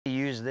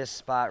choose this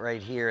spot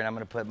right here, and I'm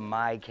going to put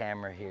my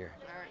camera here.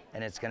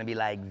 And it's going to be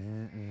like,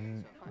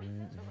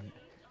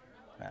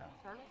 well,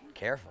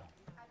 careful.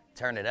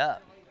 Turn it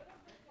up.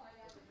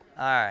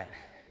 All right.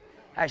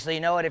 Actually,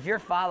 you know what? If you're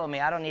following me,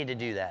 I don't need to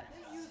do that.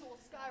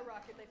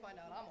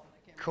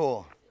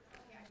 Cool.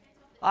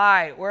 All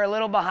right, we're a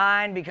little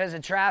behind because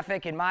of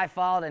traffic and my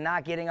fault and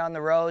not getting on the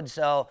road,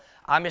 so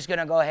I'm just going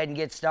to go ahead and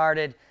get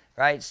started,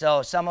 right?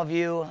 So some of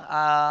you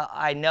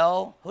I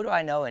know. Who do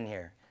I know in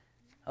here?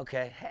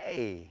 Okay.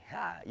 Hey.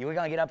 Hi. You going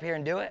to get up here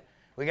and do it?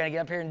 We're going to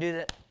get up here and do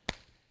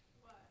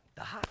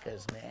the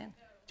hakas, man.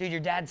 Dude, your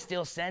dad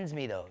still sends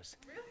me those.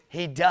 Really?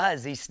 He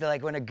does. He's still,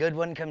 like, when a good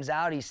one comes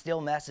out, he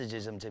still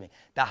messages them to me.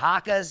 The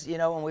hakas, you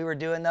know, when we were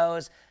doing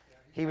those,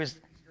 he was...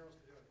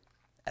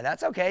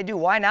 That's okay, dude.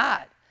 Why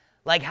not?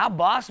 Like, how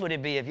boss would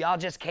it be if y'all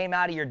just came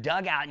out of your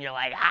dugout and you're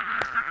like,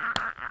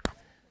 ah?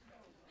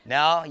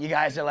 No? You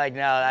guys are like, no,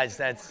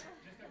 that's...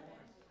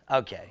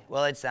 Okay.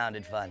 Well, it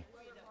sounded fun.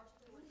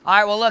 All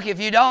right, well, look,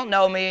 if you don't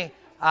know me,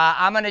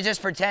 I'm going to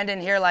just pretend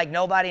in here like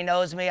nobody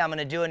knows me. I'm going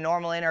to do a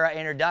normal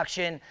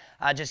introduction,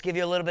 just give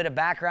you a little bit of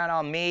background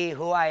on me,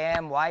 who I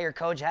am, why your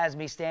coach has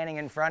me standing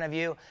in front of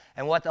you,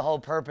 and what the whole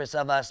purpose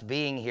of us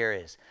being here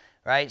is.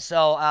 Right,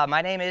 so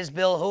my name is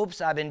Bill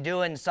Hoops. I've been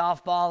doing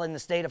softball in the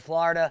state of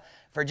Florida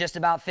for just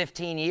about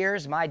 15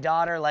 years. My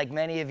daughter, like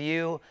many of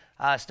you,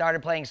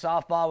 started playing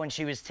softball when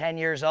she was 10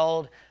 years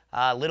old.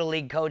 Little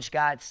league coach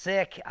got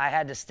sick. I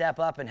had to step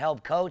up and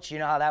help coach. You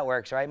know how that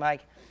works, right,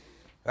 Mike?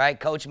 Right,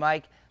 Coach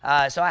Mike?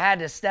 So I had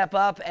to step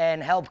up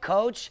and help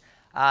coach.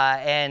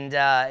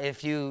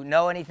 If you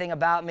know anything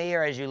about me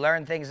or as you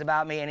learn things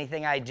about me,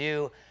 anything I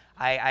do,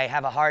 I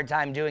have a hard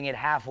time doing it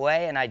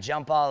halfway and I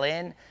jump all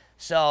in.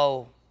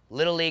 So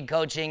Little League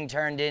coaching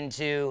turned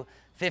into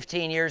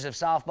 15 years of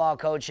softball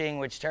coaching,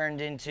 which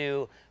turned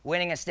into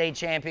winning a state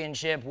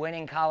championship,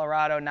 winning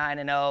Colorado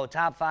 9-0,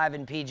 top 5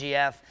 in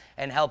PGF,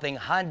 and helping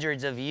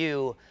hundreds of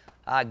you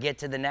get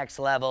to the next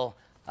level,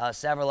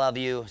 several of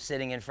you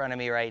sitting in front of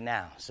me right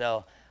now.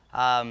 So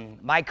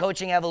my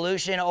coaching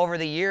evolution over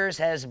the years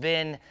has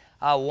been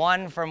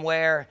one from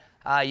where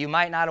you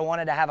might not have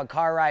wanted to have a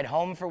car ride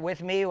home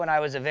with me when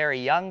I was a very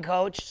young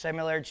coach,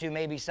 similar to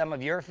maybe some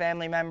of your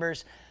family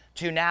members,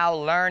 to now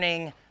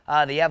learning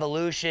the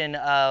evolution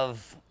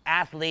of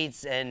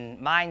athletes and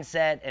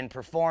mindset and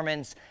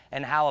performance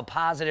and how a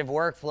positive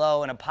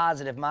workflow and a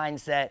positive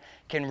mindset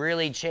can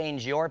really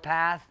change your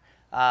path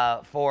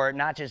for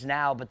not just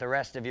now, but the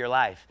rest of your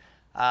life.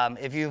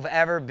 If you've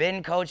ever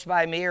been coached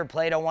by me or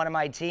played on one of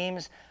my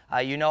teams,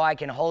 you know I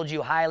can hold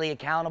you highly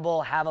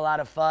accountable, have a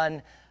lot of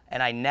fun,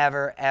 and I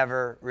never,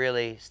 ever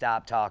really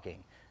stop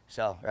talking.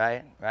 So,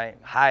 right,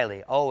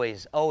 highly,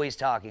 always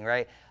talking,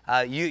 right?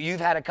 You've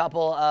had a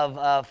couple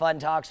of fun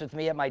talks with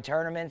me at my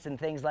tournaments and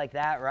things like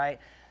that, right?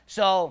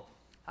 So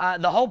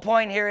the whole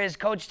point here is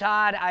Coach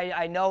Todd,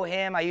 I know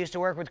him. I used to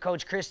work with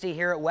Coach Christie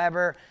here at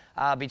Weber.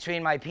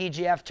 Between my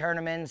PGF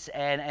tournaments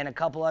and a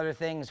couple other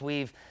things,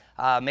 we've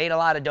made a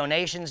lot of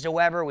donations to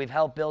Weber. We've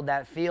helped build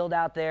that field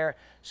out there.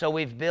 So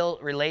we've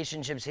built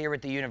relationships here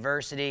with the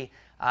university.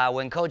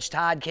 When Coach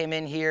Todd came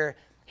in here,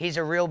 he's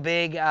a real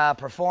big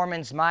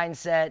performance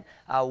mindset,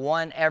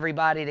 want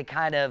everybody to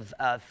kind of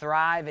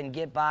thrive and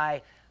get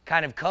by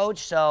kind of coach.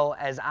 So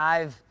as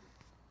I've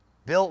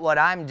built what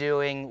I'm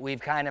doing,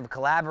 we've kind of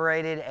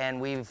collaborated and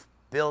we've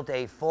built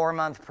a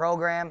 4-month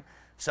program.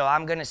 So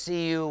I'm going to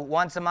see you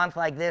once a month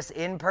like this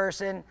in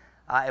person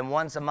and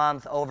once a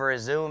month over a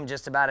Zoom,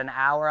 just about an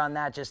hour on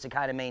that just to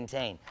kind of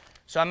maintain.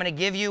 So I'm going to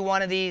give you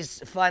one of these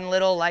fun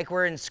little, like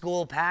we're in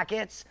school,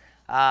 packets.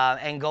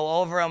 And go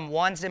over them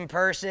once in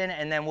person,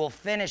 and then we'll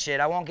finish it.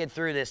 I won't get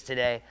through this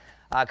today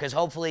because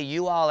hopefully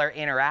you all are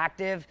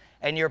interactive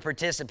and you're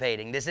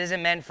participating. This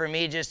isn't meant for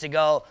me just to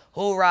go,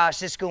 hoorah,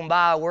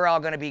 shiskumba, we're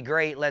all going to be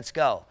great, let's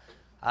go.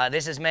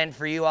 This is meant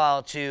for you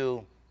all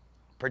to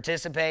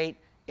participate,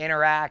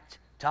 interact,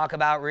 talk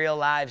about real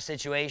live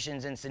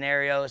situations and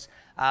scenarios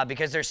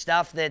because there's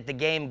stuff that the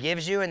game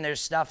gives you and there's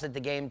stuff that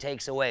the game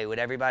takes away. Would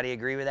everybody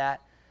agree with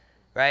that?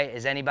 Right?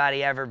 Has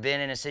anybody ever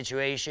been in a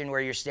situation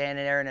where you're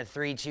standing there in a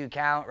 3-2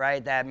 count,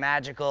 right? That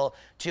magical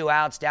 2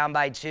 outs, down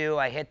by 2.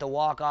 I hit the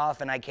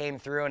walk-off and I came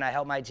through and I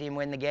helped my team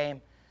win the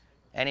game.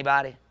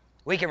 Anybody?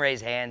 We can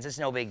raise hands. It's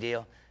no big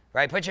deal.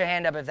 Right? Put your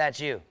hand up if that's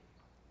you.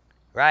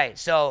 Right?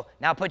 So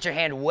now put your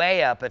hand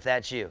way up if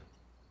that's you.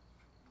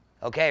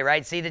 Okay,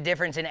 right? See the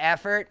difference in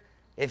effort?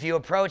 If you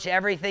approach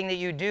everything that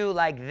you do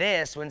like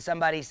this when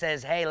somebody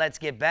says, hey, let's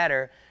get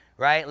better,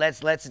 right? Let's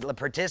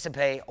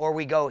participate, or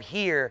we go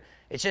here,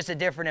 it's just a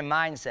different in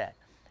mindset.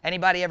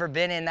 Anybody ever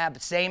been in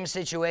that same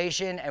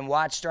situation and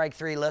watched strike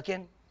 3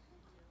 looking?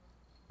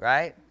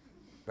 Right?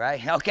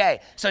 Right?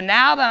 Okay. So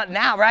now,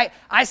 right?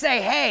 I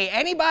say, hey,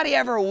 anybody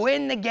ever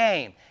win the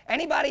game?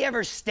 Anybody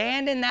ever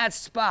stand in that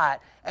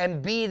spot and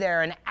be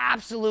there and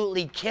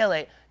absolutely kill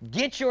it?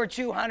 Get your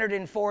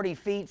 240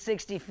 feet,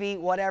 60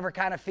 feet, whatever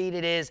kind of feet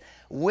it is.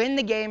 Win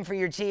the game for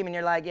your team, and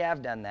you're like, yeah,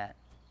 I've done that.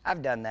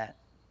 I've done that.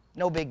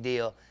 No big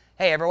deal.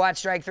 Hey, ever watch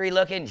strike 3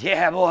 looking?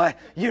 Yeah, boy,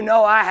 you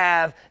know I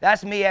have.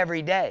 That's me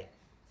every day.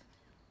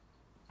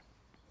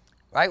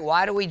 right?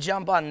 Why do we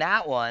jump on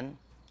that one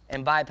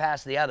and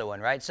bypass the other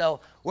one, right? So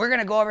we're going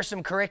to go over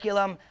some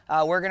curriculum.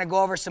 We're going to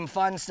go over some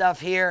fun stuff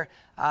here.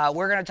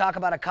 We're going to talk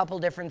about a couple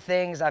different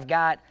things. I've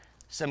got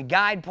some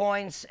guide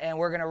points, and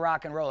we're going to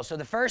rock and roll. So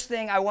the first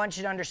thing I want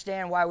you to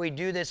understand why we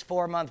do this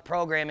 4-month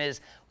program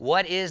is,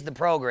 what is the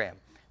program?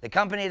 The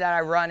company that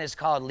I run is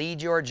called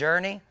Lead Your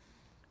Journey,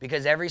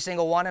 because every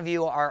single one of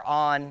you are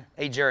on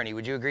a journey.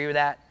 Would you agree with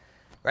that?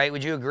 Right?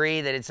 Would you agree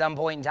that at some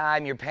point in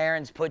time your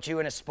parents put you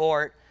in a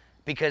sport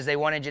because they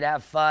wanted you to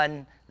have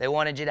fun, they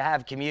wanted you to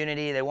have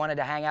community, they wanted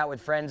to hang out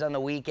with friends on the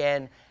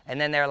weekend,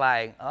 and then they're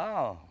like,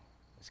 oh,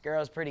 this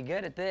girl's pretty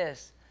good at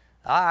this.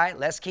 All right,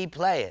 let's keep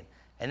playing.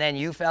 And then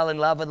you fell in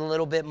love with a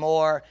little bit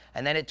more,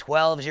 and then at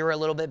 12s you were a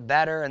little bit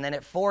better, and then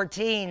at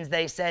 14s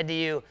they said to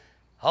you,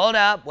 hold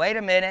up, wait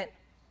a minute.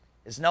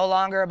 It's no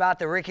longer about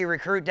the Ricky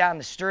recruit down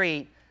the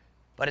street,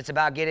 but it's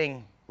about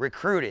getting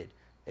recruited.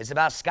 It's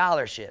about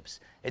scholarships.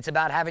 It's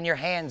about having your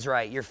hands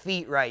right, your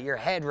feet right, your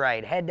head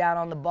right, head down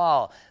on the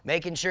ball,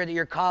 making sure that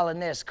you're calling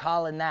this,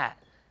 calling that.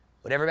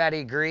 Would everybody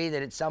agree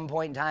that at some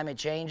point in time it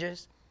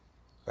changes?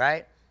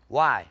 Right?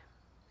 Why?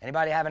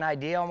 Anybody have an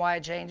idea on why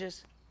it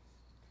changes?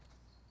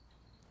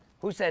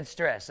 Who said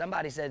stress?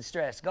 Somebody said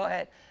stress. Go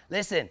ahead.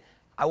 Listen,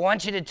 I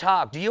want you to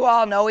talk. Do you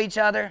all know each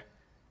other?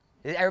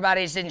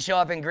 Everybody just didn't show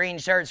up in green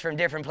shirts from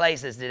different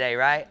places today,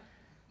 right?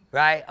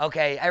 Right?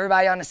 Okay,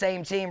 everybody on the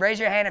same team. Raise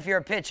your hand if you're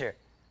a pitcher.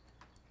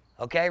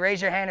 Okay,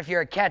 raise your hand if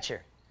you're a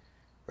catcher.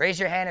 Raise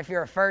your hand if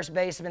you're a first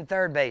baseman,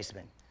 third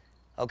baseman.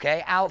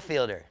 Okay,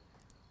 outfielder.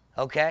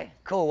 Okay,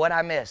 cool. What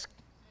I missed?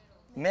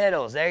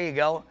 Middles. There you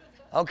go.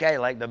 Okay,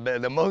 like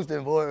the most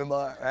important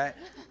part, right?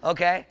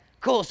 Okay.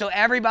 Cool, so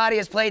everybody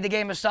has played the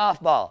game of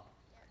softball,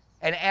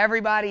 and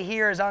everybody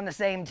here is on the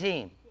same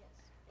team.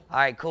 All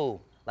right,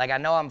 cool. Like, I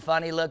know I'm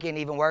funny looking,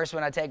 even worse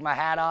when I take my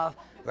hat off,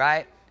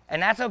 right?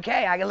 And that's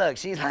okay. I can look.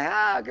 She's like,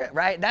 ah, good,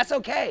 right? That's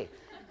okay,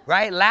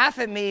 right? Laugh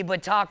at me,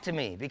 but talk to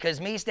me,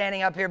 because me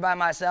standing up here by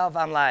myself,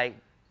 I'm like,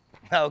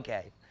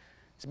 okay,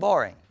 it's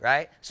boring,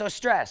 right? So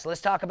stress,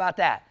 let's talk about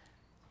that.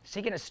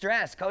 Speaking of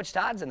stress, Coach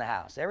Todd's in the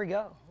house. There we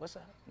go. What's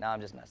up? No,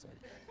 I'm just messing with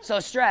you. So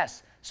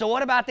stress. So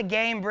what about the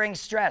game brings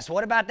stress?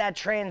 What about that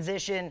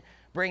transition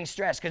brings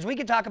stress? Because we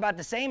could talk about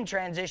the same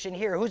transition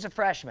here. Who's a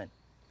freshman?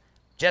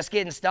 Just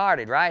getting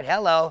started, right?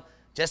 Hello.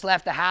 Just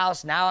left the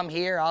house. Now I'm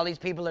here. All these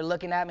people are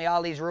looking at me,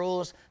 all these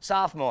rules.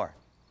 Sophomore.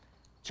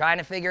 Trying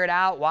to figure it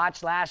out.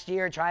 Watched last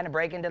year. Trying to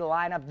break into the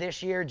lineup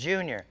this year.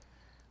 Junior.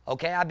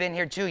 Okay, I've been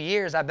here 2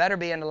 years. I better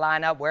be in the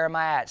lineup. Where am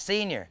I at?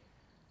 Senior.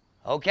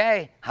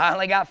 Okay, I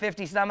only got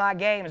 50 some odd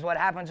games. What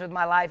happens with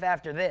my life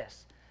after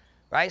this?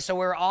 Right? So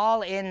we're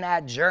all in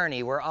that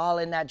journey. We're all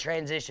in that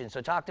transition. So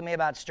talk to me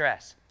about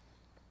stress.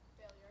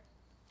 Failure.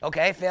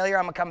 Okay, failure.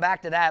 I'm going to come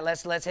back to that.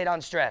 Let's hit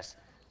on stress.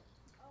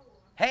 Oh.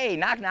 Hey,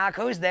 knock, knock.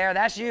 Who's there?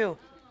 That's you.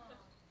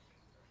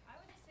 I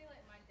would just say,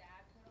 like, my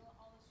dad put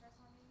all the stress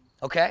on me.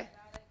 Okay.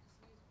 About it,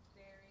 'cause he was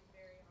very,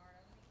 very hard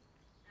on me.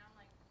 And I'm,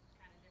 like,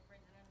 kind of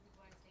different than other people.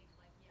 I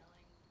say, like,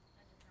 yelling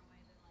a different way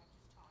than, like,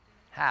 just talking.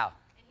 How?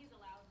 And he's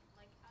allowed,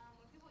 like,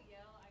 when people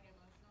yell, I get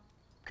emotional.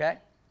 Okay.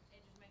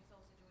 It just makes the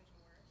whole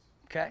situation worse.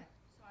 Okay.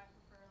 So I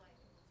prefer, like,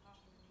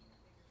 talking to me to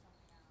figure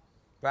something out.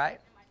 Right.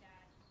 And my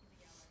dad, he's a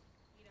yeller.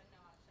 He doesn't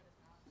know how to shut his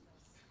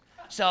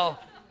mouth.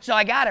 So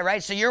I got it,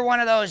 right? So you're one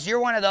of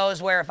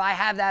those where if I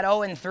have that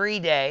 0-3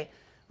 day,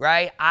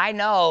 right, I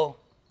know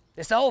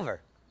it's over.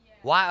 Yeah.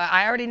 Why?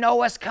 I already know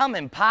what's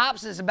coming.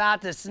 Pops is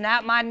about to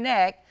snap my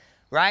neck,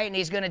 right? And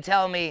he's going to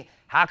tell me,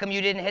 how come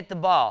you didn't hit the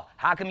ball?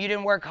 How come you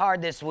didn't work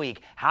hard this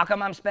week? How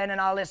come I'm spending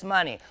all this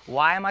money?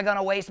 Why am I going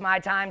to waste my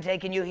time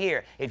taking you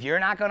here? If you're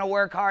not going to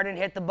work hard and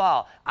hit the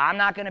ball, I'm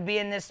not going to be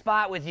in this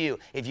spot with you.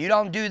 If you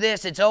don't do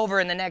this, it's over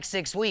in the next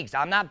 6 weeks.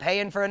 I'm not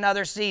paying for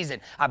another season.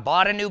 I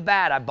bought a new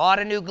bat. I bought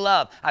a new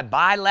glove. I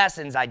buy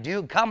lessons. I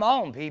do. Come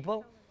on,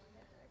 people.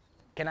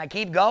 Can I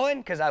keep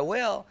going? Because I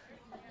will,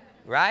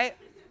 right?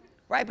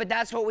 Right, but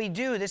that's what we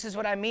do. This is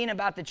what I mean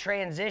about the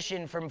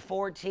transition from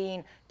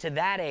 14 to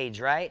that age,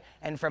 right?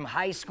 And from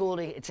high school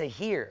to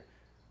here.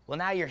 Well,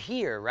 now you're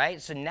here,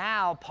 right? So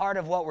now part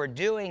of what we're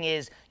doing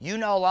is you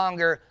no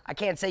longer, I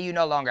can't say you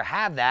no longer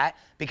have that,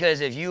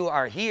 because if you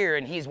are here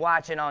and he's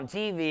watching on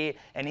TV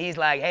and he's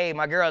like, hey,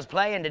 my girl's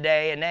playing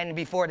today, and then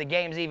before the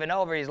game's even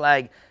over, he's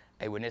like,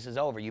 hey, when this is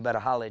over, you better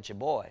holler at your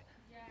boy.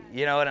 Yeah.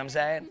 You know what I'm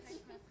saying?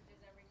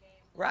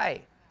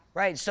 Right,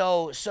 right.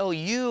 So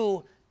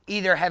you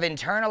either have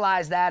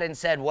internalized that and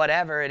said,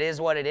 whatever, it is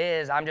what it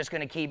is, I'm just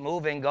going to keep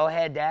moving. Go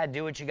ahead, Dad,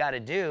 do what you got to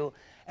do,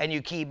 and you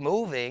keep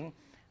moving,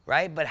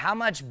 right? But how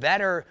much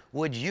better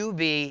would you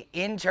be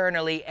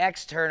internally,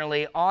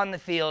 externally, on the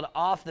field,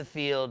 off the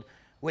field,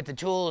 with the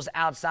tools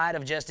outside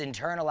of just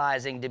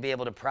internalizing to be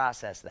able to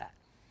process that?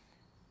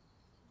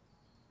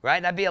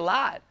 Right? That'd be a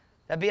lot.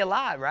 That'd be a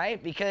lot,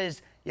 right?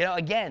 Because, you know,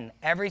 again,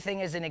 everything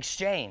is an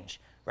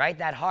exchange. Right?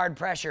 That hard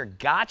pressure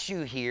got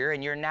you here,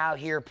 and you're now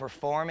here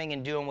performing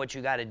and doing what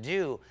you got to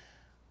do.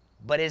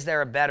 But is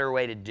there a better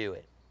way to do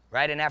it?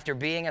 Right? And after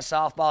being a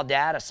softball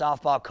dad, a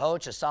softball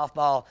coach, a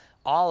softball,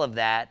 all of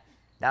that,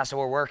 that's what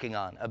we're working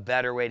on, a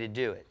better way to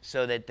do it.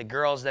 So that the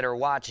girls that are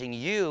watching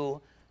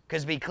you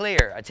Because be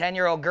clear, a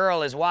 10-year-old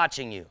girl is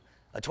watching you.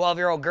 A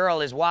 12-year-old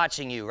girl is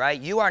watching you, right?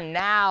 You are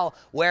now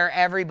where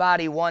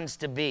everybody wants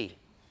to be,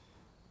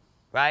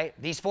 right?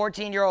 These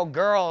 14-year-old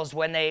girls,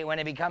 when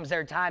it becomes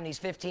their time, these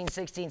 15,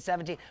 16,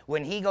 17,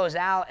 when he goes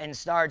out and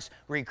starts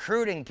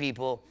recruiting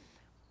people,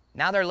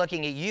 now they're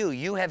looking at you.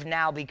 You have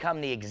now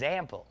become the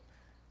example,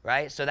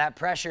 right? So that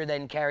pressure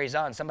then carries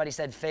on. Somebody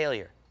said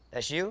failure.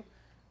 That's you?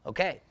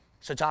 Okay.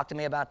 So talk to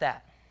me about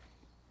that.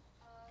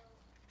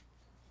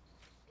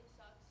 It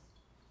sucks.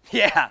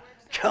 Yeah,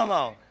 come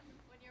on.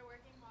 When you're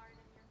working hard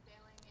and you're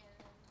failing,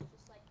 and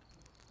just like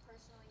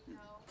personally, you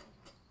can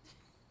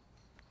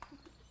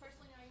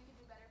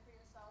do better for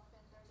yourself,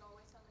 and there's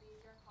always somebody,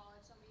 you're in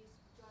college, somebody's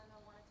gonna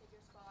want to take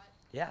your spot.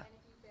 Yeah. And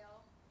if you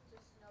fail,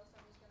 just know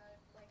somebody's gonna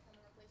like come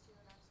and replace you,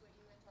 and that's what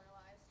you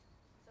internalize.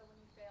 So when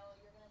you fail,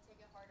 you're gonna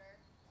take it harder.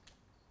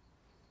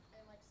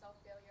 And like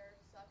self-failure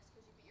sucks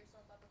because you beat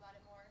yourself up about it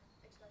more,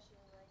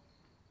 especially like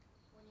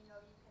when you know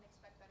you can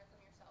expect better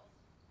from yourself.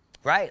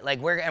 Right, like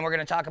we're going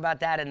to talk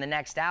about that in the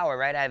next hour,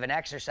 right? I have an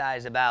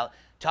exercise about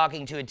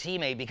talking to a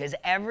teammate because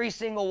every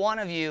single one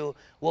of you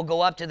will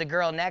go up to the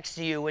girl next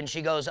to you when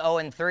she goes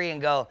 0-3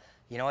 and go,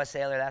 you know what,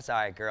 Sailor, that's all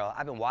right, girl.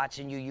 I've been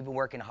watching you. You've been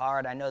working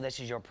hard. I know this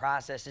is your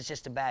process. It's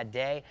just a bad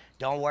day.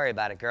 Don't worry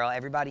about it, girl.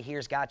 Everybody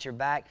here's got your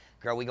back.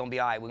 Girl, we're going to be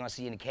all right. We're going to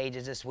see you in the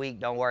cages this week.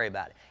 Don't worry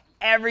about it.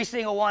 Every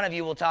single one of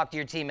you will talk to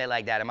your teammate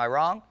like that. Am I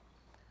wrong?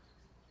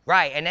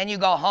 Right, and then you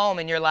go home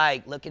and you're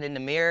like looking in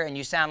the mirror and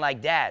you sound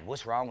like Dad.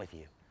 What's wrong with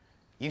you?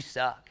 You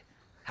suck.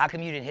 How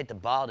come you didn't hit the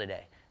ball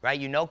today? Right?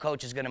 You know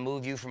coach is going to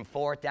move you from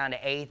 4th down to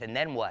 8th, and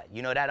then what?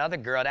 You know that other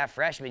girl, that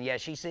freshman, yeah,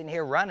 she's sitting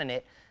here running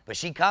it, but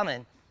she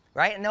coming,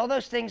 right? And all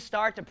those things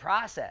start to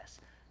process.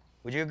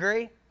 Would you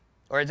agree?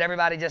 Or is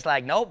everybody just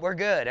like, nope, we're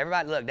good?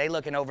 Everybody, look, they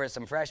looking over at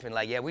some freshmen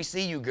like, yeah, we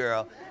see you,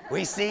 girl.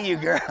 We see you,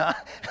 girl.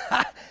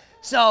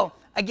 So,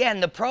 again,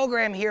 the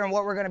program here and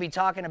what we're going to be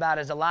talking about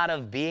is a lot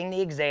of being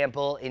the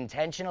example,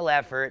 intentional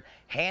effort,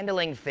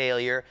 handling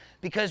failure.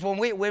 Because when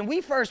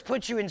we first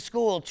put you in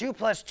school, 2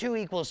 +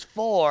 2 =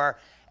 4,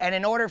 and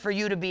in order for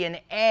you to be an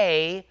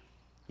A,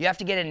 you have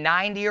to get a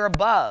 90 or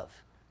above.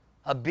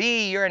 A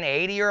B, you're an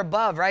 80 or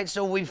above, right?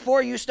 So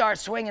before you start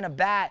swinging a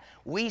bat,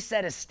 we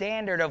set a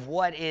standard of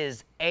what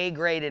is A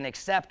grade and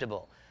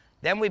acceptable.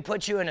 Then we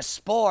put you in a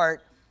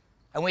sport,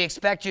 and we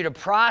expect you to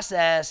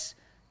process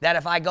that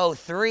if I go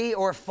 3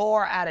 or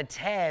 4 out of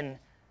 10,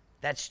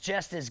 that's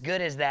just as good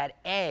as that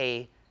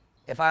A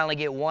if I only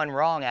get 1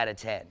 wrong out of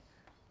 10.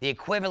 The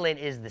equivalent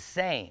is the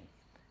same,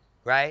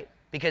 right?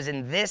 Because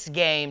in this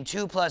game,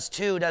 2 +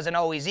 2 doesn't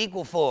always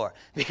equal 4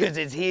 because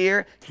it's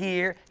here,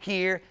 here,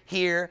 here,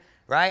 here,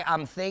 right?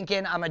 I'm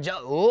thinking,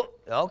 ooh,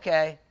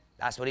 okay.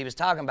 That's what he was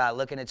talking about,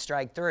 looking at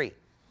strike 3.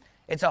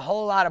 It's a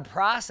whole lot of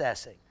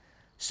processing.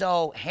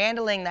 So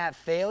handling that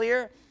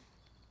failure,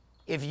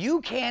 if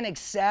you can't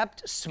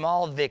accept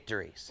small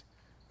victories,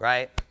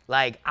 right?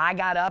 Like I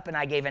got up and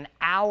I gave an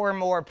hour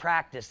more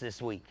practice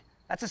this week.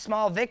 That's a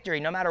small victory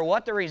no matter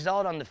what the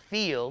result on the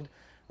field,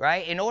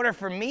 right? In order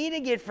for me to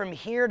get from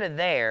here to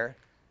there,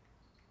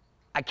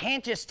 I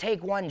can't just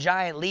take one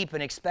giant leap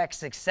and expect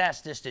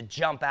success just to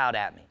jump out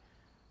at me.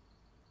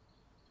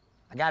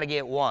 I got to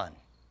get 1,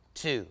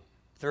 2,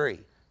 3,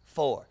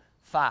 4,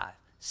 5,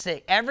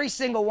 6. Every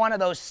single one of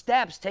those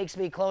steps takes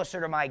me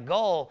closer to my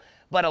goal.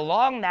 But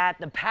along that,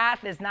 the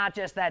path is not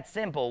just that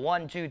simple,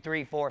 1, 2,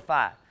 3, 4,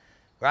 5,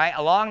 right?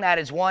 Along that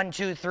is 1,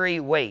 2, 3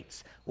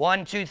 weights.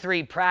 1, 2,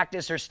 3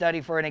 practice or study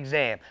for an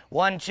exam.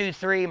 1, 2,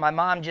 3 my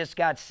mom just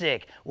got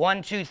sick.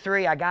 1, 2,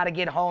 3 I got to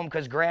get home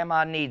because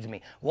grandma needs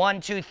me. 1,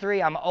 2,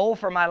 3 I'm 0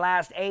 for my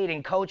last 8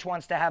 and coach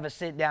wants to have a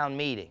sit-down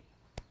meeting.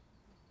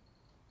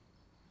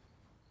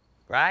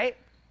 Right?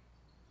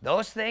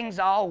 Those things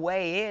all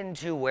weigh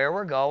into where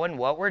we're going,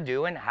 what we're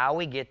doing, how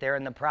we get there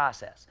in the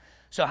process.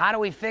 So how do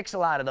we fix a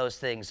lot of those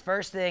things?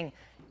 First thing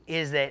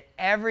is that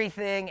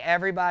everything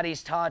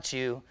everybody's taught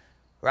you,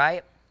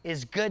 right,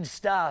 is good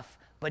stuff,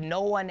 but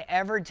no one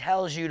ever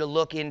tells you to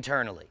look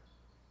internally.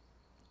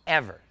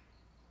 Ever.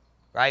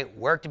 Right?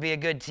 Work to be a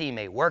good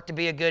teammate. Work to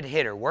be a good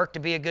hitter. Work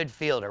to be a good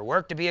fielder.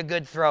 Work to be a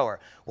good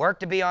thrower. Work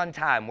to be on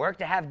time. Work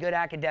to have good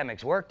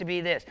academics. Work to be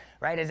this.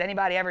 Right? Has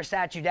anybody ever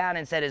sat you down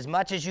and said, as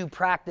much as you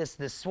practice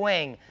the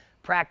swing,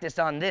 practice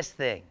on this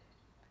thing?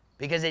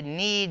 Because it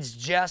needs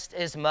just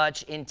as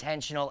much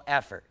intentional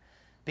effort.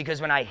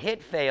 Because when I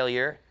hit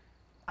failure,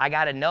 I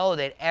got to know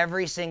that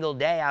every single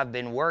day I've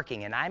been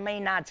working. And I may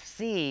not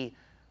see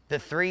the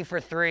 3 for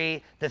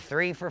 3, the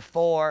 3 for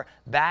 4,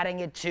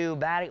 batting at 2,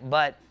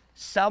 but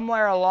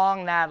somewhere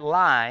along that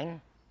line,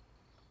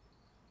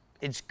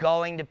 it's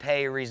going to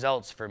pay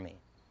results for me.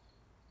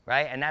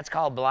 Right? And that's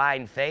called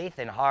blind faith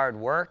and hard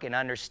work and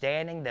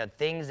understanding the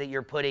things that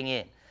you're putting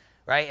in.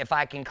 Right? If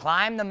I can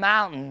climb the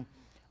mountain,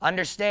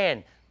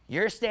 understand,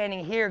 you're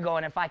standing here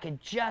going, if I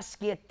could just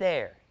get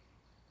there.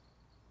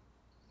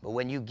 But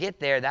when you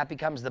get there, that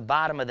becomes the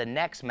bottom of the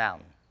next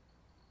mountain.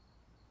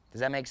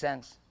 Does that make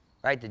sense?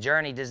 Right? The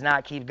journey does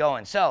not keep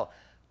going. So,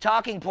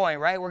 talking point,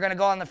 right? We're going to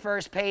go on the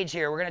first page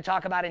here. We're going to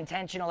talk about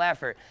intentional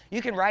effort.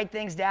 You can write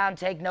things down,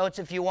 take notes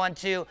if you want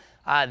to.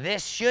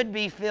 This should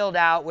be filled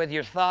out with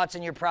your thoughts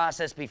and your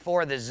process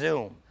before the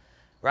Zoom,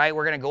 right?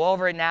 We're going to go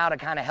over it now to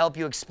kind of help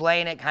you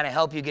explain it, kind of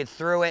help you get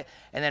through it.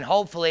 And then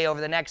hopefully over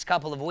the next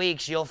couple of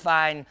weeks, you'll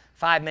find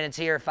 5 minutes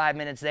here, 5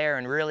 minutes there,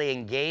 and really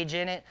engage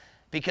in it.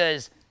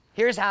 Because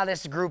here's how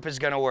this group is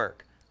going to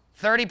work.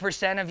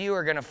 30% of you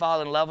are going to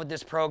fall in love with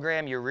this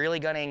program. You're really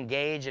going to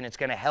engage, and it's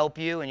going to help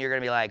you, and you're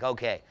going to be like,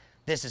 okay,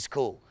 this is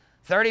cool.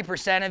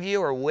 30% of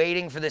you are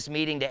waiting for this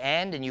meeting to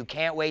end, and you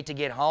can't wait to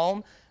get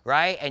home,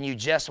 right? And you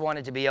just want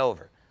it to be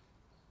over.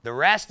 The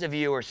rest of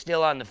you are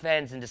still on the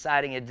fence and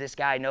deciding if this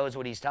guy knows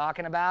what he's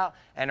talking about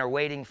and are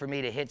waiting for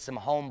me to hit some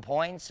home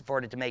points for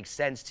it to make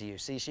sense to you.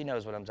 See, she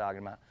knows what I'm talking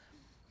about,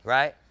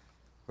 right?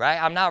 Right?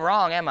 I'm not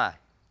wrong, am I?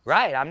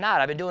 Right, I'm not.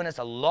 I've been doing this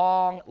a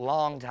long,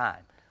 long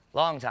time.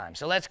 Long time.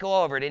 So let's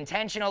go over it.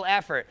 Intentional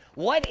effort.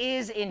 What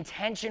is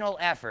intentional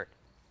effort?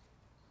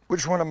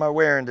 Which one am I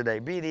wearing today?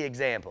 Be the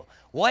example.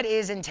 What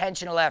is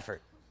intentional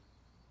effort?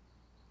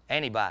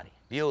 Anybody?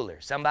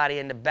 Bueller. Somebody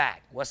in the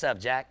back. What's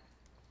up, Jack?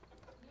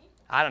 Me?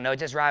 I don't know.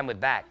 Just rhyme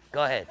with back.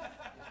 Go ahead.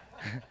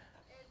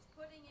 It's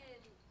putting in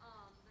the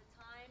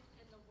time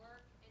and the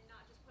work and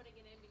not just putting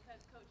it in because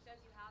coach says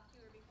you have to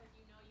or because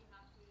you know you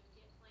have to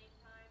get playing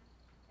time.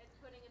 It's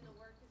putting in the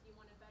work because you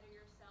want to better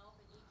yourself,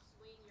 and each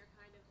swing you're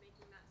kind of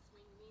making that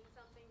swing mean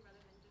something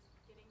rather than just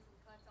getting some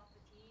cuts off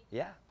the tee.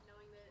 Yeah.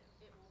 Knowing that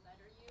it will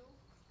better you.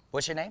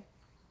 What's your name?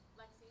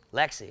 Lexi.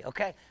 Lexi.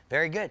 Okay.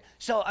 Very good.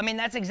 So, I mean,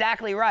 that's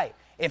exactly right.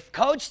 If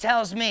coach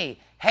tells me,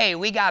 hey,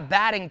 we got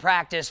batting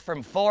practice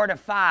from 4 to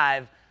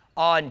 5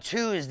 on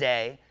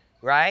Tuesday,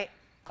 right?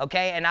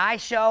 Okay, and I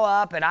show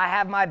up and I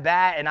have my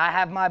bat and I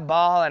have my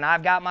ball and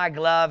I've got my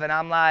glove and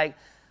I'm like,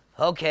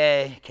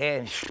 okay,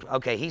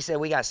 he said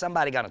we got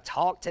somebody gonna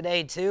talk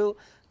today too?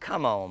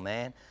 Come on,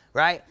 man,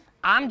 right?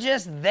 I'm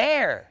just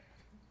there,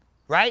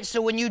 right?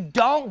 So when you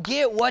don't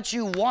get what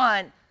you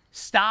want,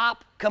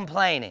 stop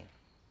complaining,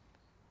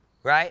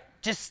 right?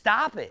 Just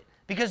stop it.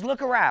 Because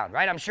look around,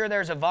 right? I'm sure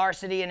there's a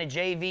varsity and a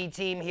JV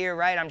team here,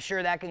 right? I'm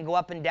sure that can go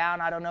up and down.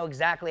 I don't know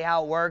exactly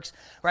how it works,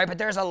 right? But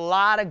there's a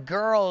lot of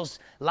girls,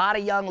 a lot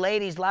of young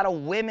ladies, a lot of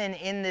women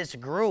in this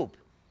group.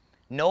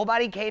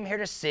 Nobody came here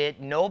to sit.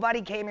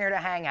 Nobody came here to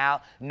hang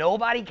out.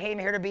 Nobody came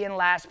here to be in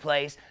last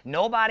place.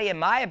 Nobody, in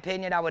my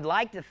opinion, I would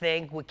like to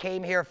think,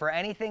 came here for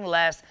anything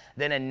less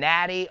than a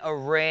natty, a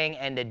ring,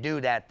 and to do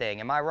that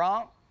thing. Am I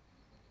wrong?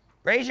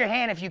 Raise your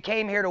hand if you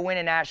came here to win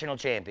a national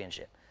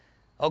championship.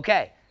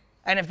 Okay.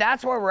 And if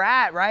that's where we're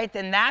at, right,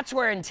 then that's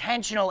where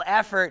intentional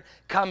effort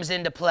comes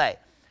into play.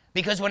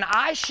 Because when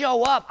I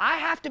show up, I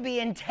have to be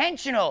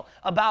intentional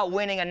about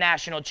winning a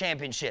national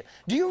championship.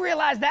 Do you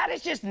realize that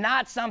is just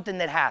not something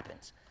that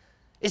happens?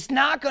 It's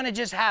not going to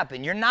just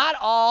happen. You're not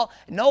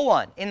no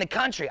one in the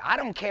country, I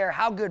don't care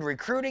how good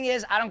recruiting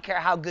is, I don't care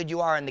how good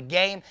you are in the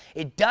game,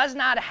 it does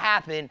not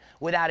happen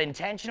without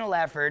intentional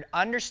effort,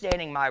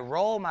 understanding my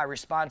role, my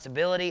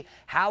responsibility,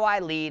 how I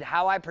lead,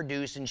 how I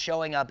produce, and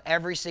showing up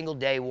every single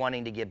day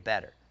wanting to get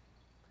better.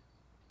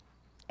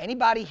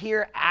 Anybody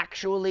here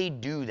actually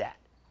do that?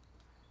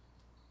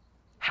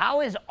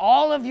 How is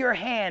all of your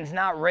hands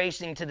not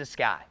racing to the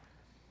sky?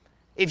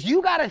 If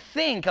you got to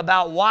think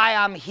about why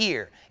I'm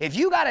here, if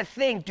you got to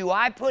think, do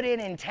I put in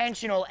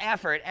intentional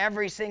effort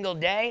every single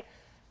day?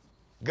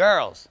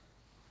 Girls,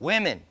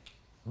 women,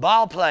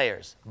 ball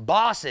players,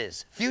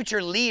 bosses,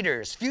 future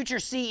leaders, future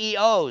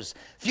CEOs,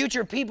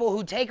 future people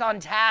who take on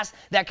tasks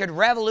that could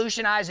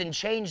revolutionize and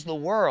change the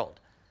world.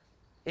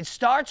 It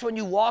starts when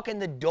you walk in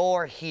the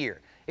door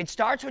here. It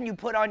starts when you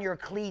put on your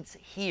cleats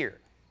here.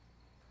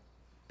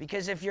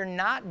 Because if you're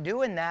not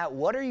doing that,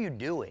 what are you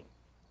doing?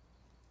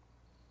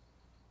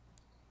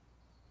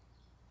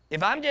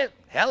 If I'm just,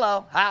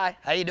 hello, hi,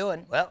 how you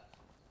doing? Well,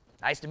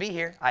 nice to be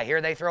here. I hear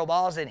they throw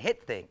balls and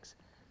hit things.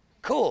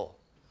 Cool,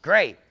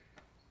 great.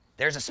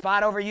 There's a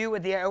spot over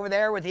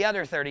there with the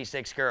other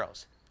 36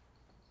 girls.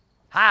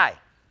 Hi,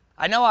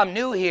 I know I'm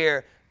new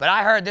here, but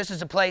I heard this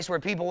is a place where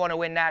people want to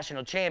win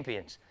national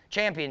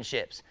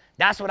championships.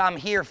 That's what I'm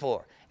here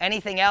for.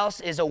 Anything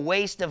else is a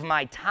waste of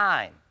my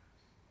time.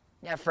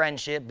 Yeah,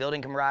 friendship,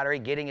 building camaraderie,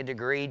 getting a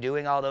degree,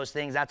 doing all those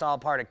things, that's all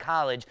part of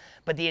college.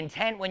 But the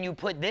intent when you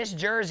put this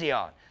jersey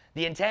on,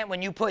 the intent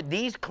when you put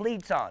these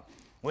cleats on,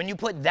 when you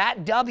put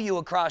that W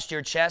across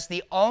your chest,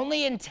 the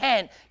only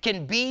intent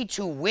can be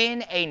to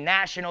win a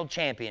national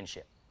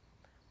championship.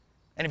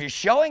 And if you're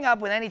showing up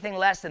with anything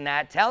less than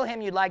that, tell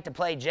him you'd like to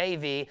play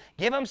JV,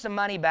 give him some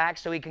money back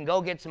so he can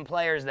go get some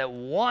players that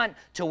want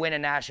to win a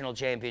national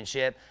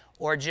championship,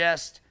 or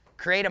just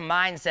create a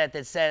mindset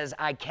that says,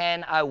 I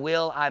can, I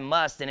will, I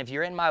must. And if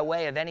you're in my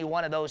way of any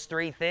one of those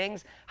three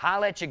things,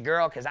 holla at your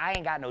girl, because I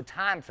ain't got no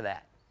time for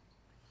that.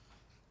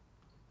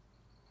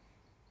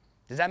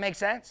 Does that make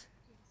sense?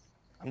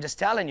 I'm just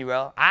telling you,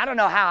 bro. I don't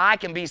know how I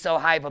can be so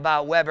hype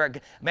about Weber.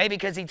 Maybe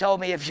because he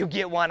told me if you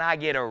get one, I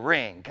get a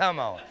ring. Come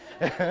on.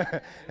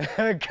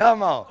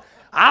 Come on.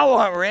 I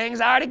want rings.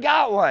 I already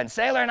got one.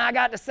 Sailor and I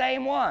got the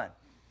same one.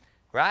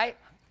 Right?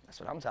 That's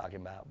what I'm talking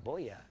about.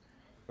 Booyah.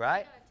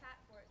 Right?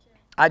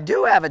 I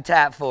do have a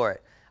tap for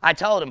it. I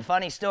told him,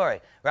 funny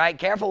story, right?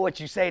 Careful what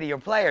you say to your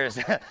players.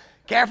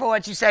 Careful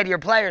what you say to your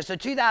players. So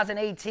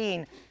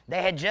 2018,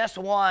 they had just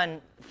won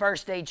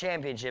first state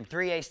championship,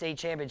 3A state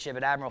championship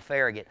at Admiral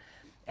Farragut.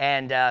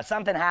 And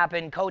something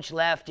happened, coach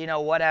left, you know,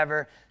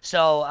 whatever.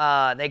 So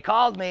they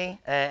called me,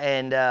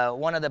 and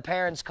one of the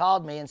parents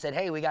called me and said,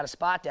 hey, we got a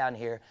spot down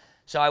here.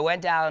 So I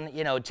went down,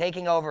 you know,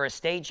 taking over a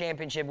state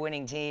championship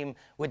winning team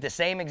with the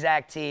same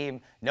exact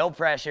team, no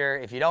pressure.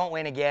 If you don't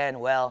win again,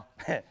 well,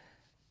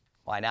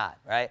 why not,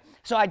 right?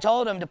 So I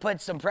told them to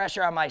put some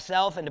pressure on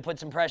myself and to put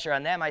some pressure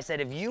on them. I said,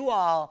 if you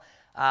all,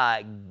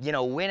 you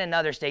know, win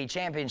another state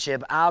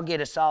championship, I'll get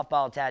a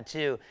softball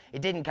tattoo.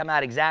 It didn't come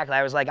out exactly.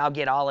 I was like, I'll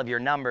get all of your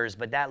numbers,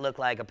 but that looked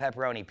like a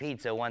pepperoni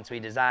pizza once we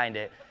designed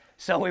it.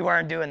 So we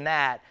weren't doing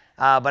that.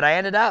 But I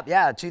ended up,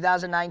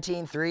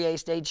 2019 3A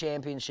state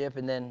championship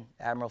and then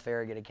Admiral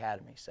Farragut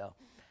Academy. So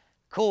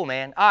cool,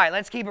 man. All right,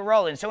 let's keep it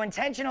rolling. So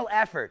intentional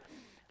effort.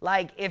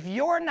 Like if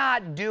you're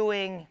not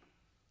doing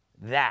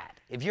that,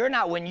 if you're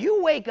not, when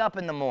you wake up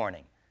in the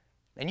morning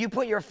and you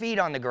put your feet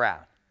on the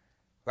ground,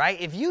 right?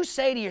 If you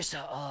say to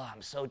yourself, oh,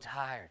 I'm so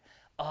tired.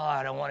 Oh,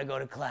 I don't want to go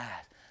to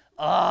class.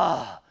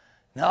 Oh,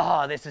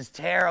 no, this is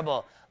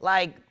terrible.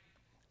 Like,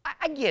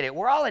 I get it.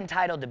 We're all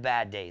entitled to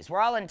bad days.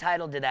 We're all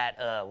entitled to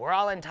that. We're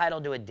all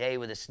entitled to a day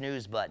with a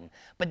snooze button.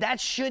 But that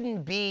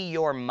shouldn't be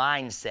your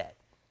mindset.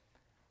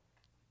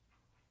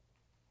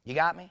 You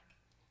got me?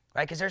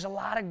 Right? Because there's a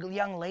lot of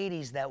young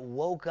ladies that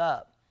woke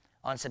up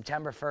on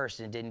September 1st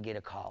and didn't get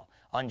a call.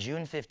 On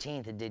June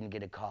 15th and didn't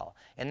get a call.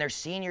 In their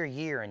senior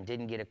year and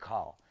didn't get a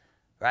call.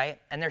 Right?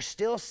 And they're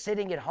still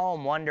sitting at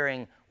home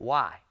wondering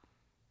why.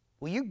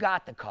 Well, you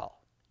got the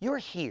call. You're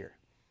here.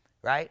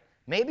 Right?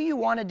 Maybe you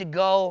wanted to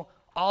go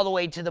all the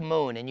way to the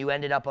moon and you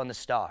ended up on the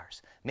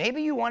stars.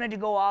 Maybe you wanted to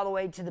go all the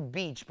way to the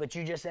beach, but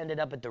you just ended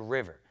up at the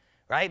river,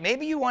 right?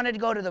 Maybe you wanted to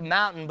go to the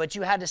mountain, but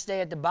you had to stay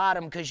at the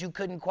bottom because you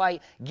couldn't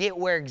quite get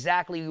where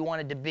exactly you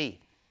wanted to be.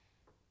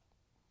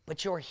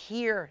 But you're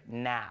here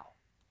now.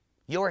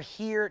 You're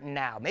here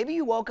now. Maybe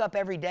you woke up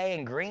every day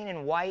and green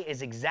and white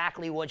is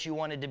exactly what you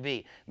wanted to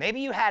be.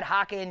 Maybe you had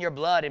hockey in your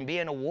blood and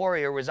being a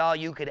warrior was all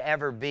you could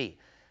ever be,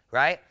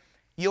 right?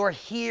 You're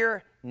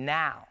here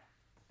now.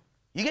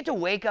 You get to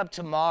wake up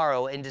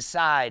tomorrow and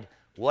decide,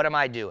 what am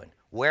I doing?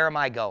 Where am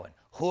I going?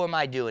 Who am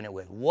I doing it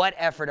with? What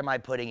effort am I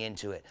putting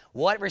into it?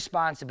 What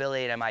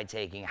responsibility am I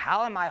taking?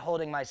 How am I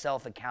holding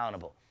myself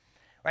accountable?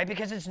 Right?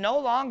 Because it's no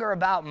longer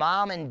about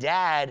mom and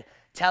dad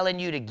telling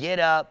you to get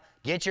up,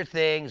 get your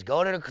things,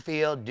 go to the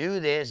field,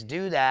 do this,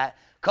 do that.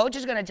 Coach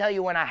is going to tell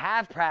you when I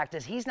have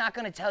practice. He's not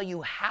going to tell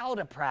you how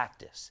to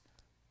practice.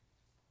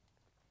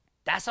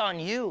 That's on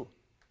you.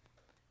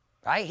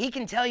 Right? He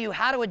can tell you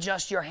how to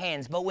adjust your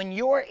hands, but when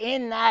you're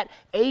in that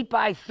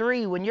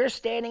 8x3, when you're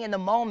standing in the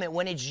moment,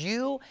 when it's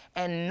you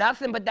and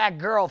nothing but that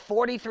girl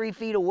 43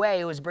 feet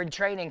away who has been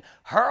training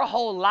her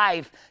whole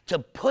life to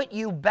put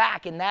you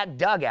back in that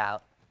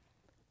dugout,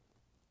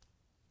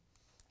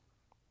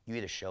 you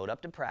either showed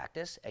up to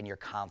practice and you're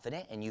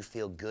confident and you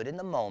feel good in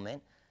the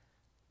moment,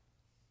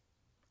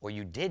 or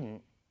you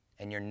didn't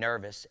and you're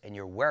nervous and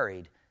you're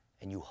worried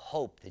and you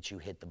hope that you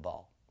hit the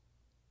ball.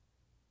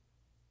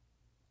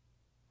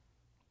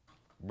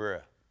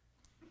 Bruh.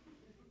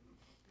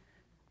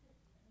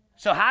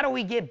 So how do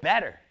we get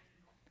better?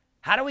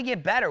 How do we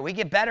get better? We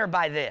get better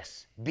by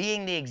this,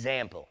 being the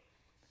example,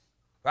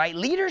 right?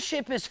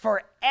 Leadership is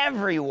for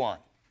everyone.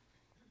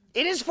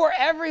 It is for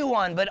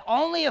everyone, but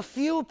only a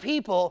few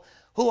people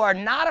who are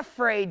not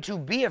afraid to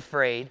be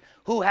afraid,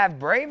 who have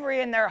bravery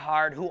in their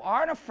heart, who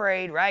aren't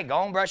afraid, right?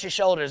 Go and brush your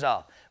shoulders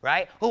off,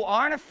 right? Who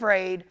aren't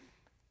afraid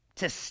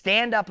to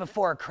stand up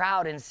before a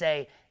crowd and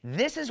say,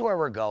 this is where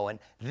we're going,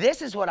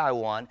 this is what I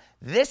want,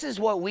 this is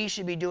what we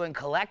should be doing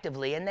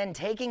collectively, and then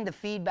taking the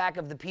feedback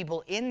of the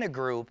people in the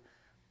group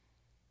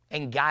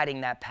and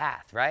guiding that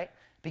path, right?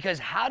 Because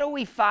how do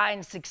we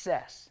find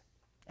success?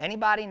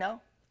 Anybody know?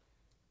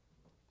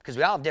 Because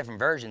we all have different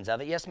versions of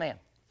it. Yes, ma'am.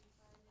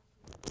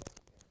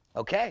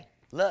 Okay,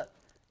 look,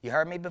 you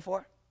heard me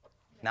before?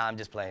 No, I'm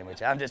just playing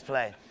with you. I'm just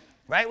playing.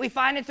 Right? We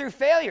find it through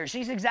failure.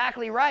 She's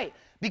exactly right.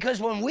 Because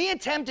when we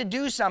attempt to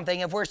do something,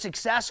 if we're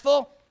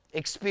successful,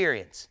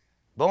 experience.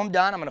 Boom,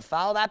 done. I'm going to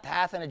follow that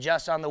path and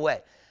adjust on the way.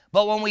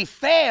 But when we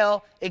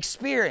fail,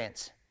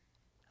 experience.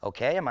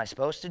 Okay, am I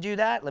supposed to do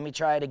that? Let me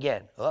try it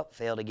again. Oh,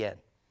 failed again.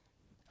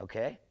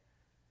 Okay.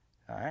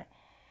 All right.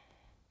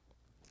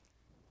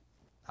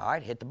 All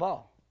right, hit the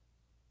ball.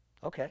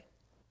 Okay.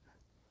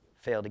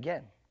 Failed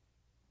again.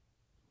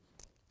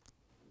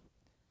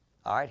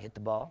 All right, hit the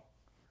ball.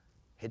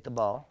 Hit the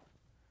ball.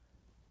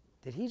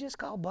 Did he just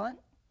call bunt?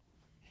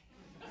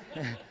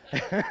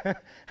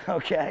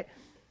 Okay.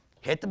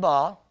 Hit the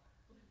ball.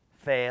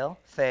 Fail,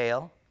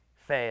 fail,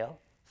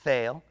 fail,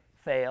 fail,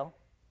 fail.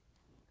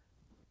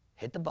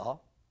 Hit the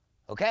ball.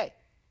 Okay.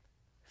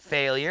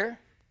 Failure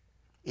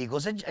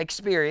equals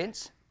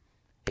experience.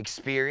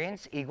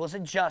 Experience equals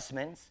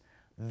adjustments.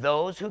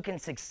 Those who can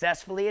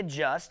successfully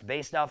adjust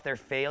based off their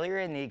failure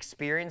and the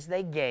experience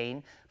they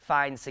gain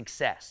find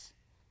success.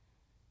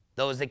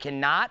 Those that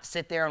cannot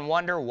sit there and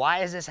wonder, why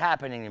is this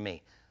happening to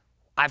me?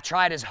 I've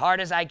tried as hard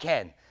as I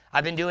can.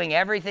 I've been doing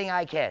everything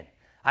I can.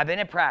 I've been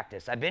at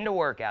practice. I've been to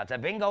workouts.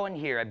 I've been going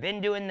here. I've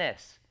been doing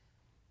this.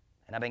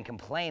 And I've been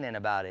complaining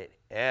about it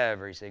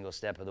every single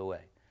step of the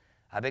way.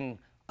 I've been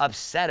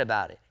upset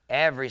about it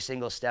every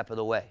single step of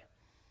the way,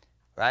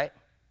 right?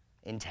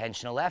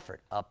 Intentional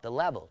effort, up the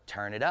level,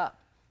 turn it up.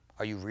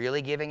 Are you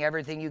really giving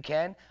everything you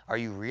can? Are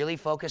you really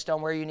focused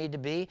on where you need to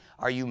be?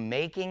 Are you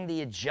making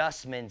the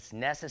adjustments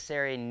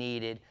necessary and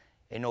needed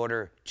in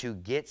order to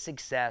get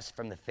success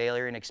from the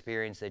failure and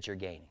experience that you're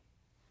gaining?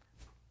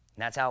 And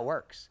that's how it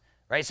works,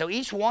 right? So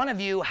each one of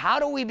you, how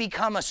do we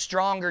become a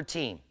stronger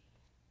team?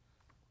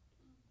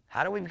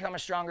 How do we become a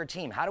stronger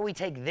team? How do we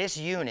take this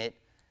unit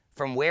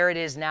from where it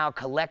is now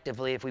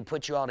collectively if we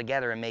put you all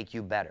together and make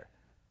you better?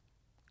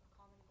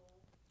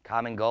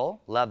 Common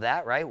goal. Love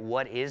that, right?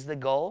 What is the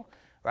goal,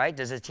 right?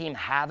 Does the team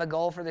have a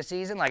goal for the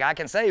season? Like I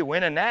can say,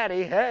 win a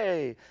natty,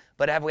 hey.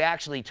 But have we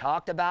actually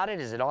talked about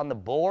it? Is it on the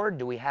board?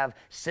 Do we have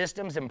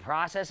systems and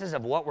processes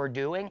of what we're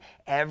doing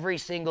every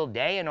single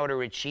day in order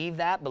to achieve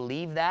that,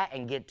 believe that,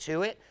 and get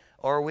to it?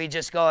 Or are we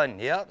just going,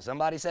 yep,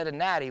 somebody said a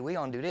natty, we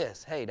gonna do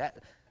this. Hey,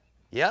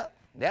 yep,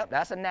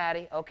 that's a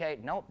natty. Okay,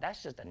 nope,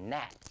 that's just a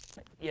gnat,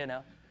 you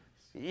know.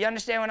 You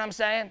understand what I'm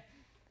saying?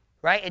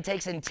 Right? It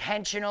takes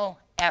intentional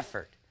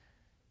effort.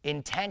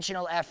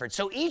 Intentional effort.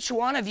 So each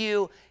one of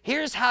you,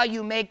 here's how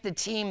you make the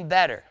team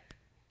better.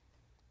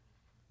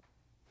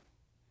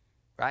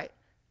 Right?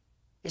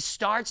 It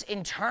starts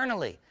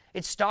internally.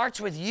 It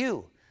starts with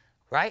you,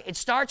 right? It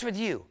starts with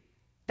you.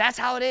 That's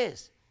how it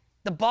is.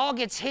 The ball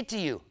gets hit to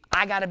you.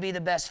 I got to be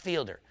the best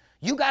fielder.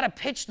 You got to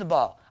pitch the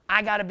ball.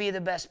 I got to be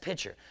the best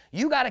pitcher.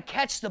 You got to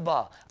catch the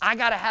ball. I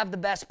got to have the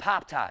best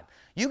pop time.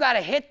 You got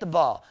to hit the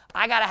ball.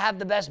 I got to have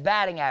the best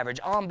batting average,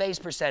 on-base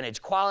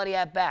percentage, quality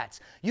at bats.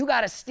 You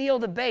got to steal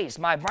the base.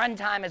 My run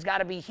time has got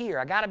to be here.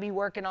 I got to be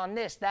working on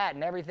this, that,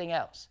 and everything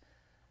else.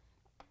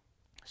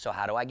 So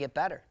how do I get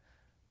better?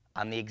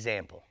 I'm the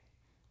example.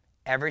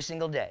 Every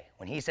single day.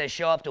 When he says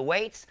show up to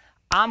weights,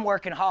 I'm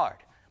working hard.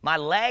 My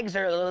legs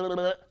are,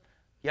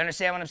 you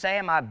understand what I'm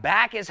saying? My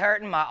back is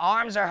hurting. My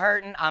arms are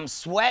hurting. I'm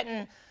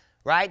sweating,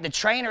 right? The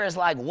trainer is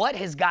like, what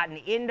has gotten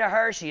into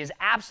her? She is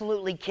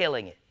absolutely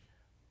killing it.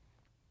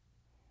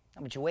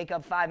 But you wake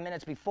up 5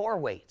 minutes before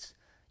weights.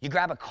 You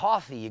grab a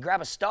coffee. You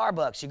grab a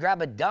Starbucks. You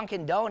grab a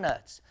Dunkin'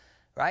 Donuts,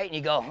 right? And you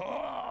go,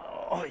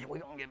 oh, we're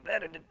going to get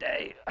better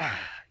today. Yeah.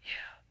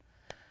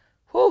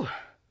 Whew.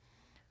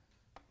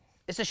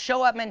 It's a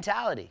show-up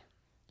mentality.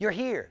 You're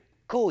here.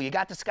 Cool, you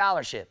got the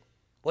scholarship.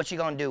 What you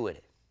going to do with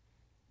it?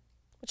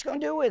 What you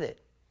going to do with it?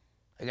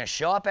 Are you going to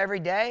show up every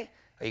day?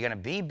 Are you going to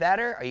be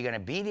better? Are you going to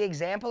be the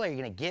example? Are you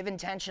going to give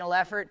intentional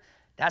effort?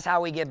 That's how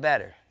we get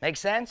better. Make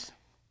sense?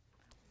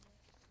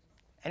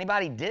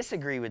 Anybody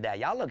disagree with that?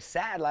 Y'all look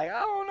sad, like,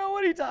 I don't know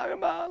what he's talking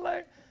about.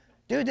 Like,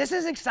 dude, this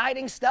is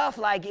exciting stuff.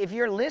 Like, if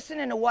you're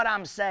listening to what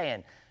I'm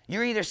saying,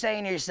 you're either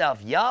saying to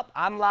yourself, yup,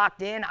 I'm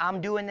locked in,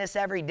 I'm doing this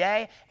every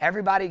day,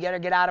 everybody better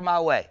get out of my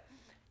way.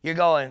 You're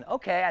going,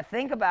 okay, I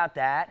think about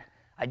that,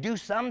 I do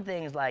some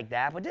things like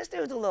that, but this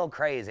dude's a little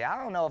crazy.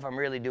 I don't know if I'm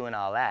really doing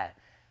all that.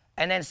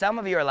 And then some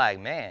of you are like,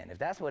 man, if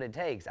that's what it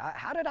takes,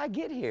 how did I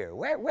get here?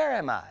 Where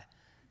am I?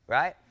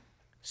 Right?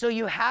 So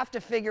you have to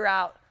figure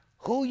out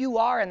who you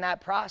are in that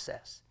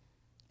process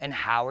and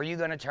how are you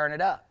going to turn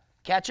it up.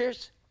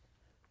 Catchers?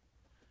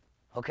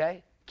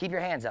 Okay, keep your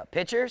hands up.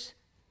 Pitchers?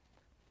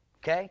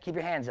 Okay, keep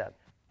your hands up.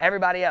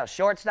 Everybody else,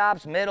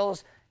 shortstops,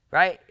 middles,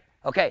 right?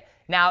 Okay,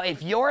 now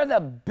if you're the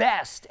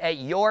best at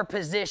your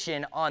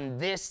position on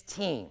this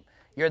team,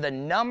 you're the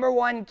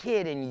 #1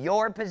 kid in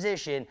your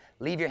position,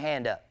 leave your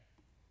hand up.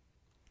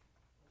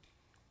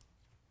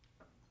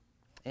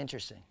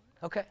 Interesting.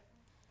 Okay.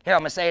 Here,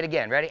 I'm going to say it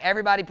again. Ready?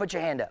 Everybody put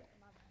your hand up.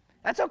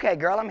 That's okay,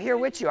 girl. I'm here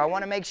with you. I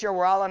want to make sure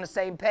we're all on the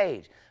same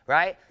page,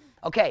 right?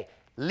 Okay.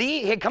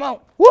 Lead. Here, come on.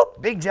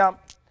 Whoop. Big jump.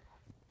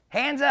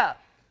 Hands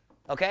up.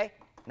 Okay.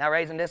 Now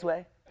raise them this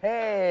way.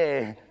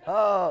 Hey.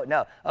 Oh,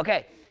 no.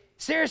 Okay.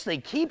 Seriously,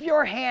 keep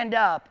your hand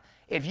up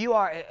if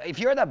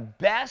you're the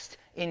best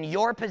in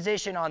your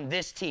position on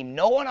this team.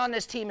 No one on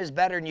this team is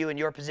better than you in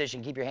your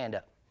position. Keep your hand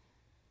up.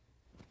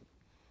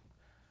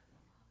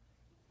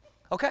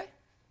 Okay.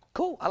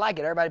 Cool. I like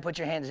it. Everybody put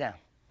your hands down.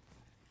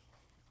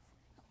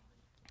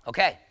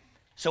 Okay.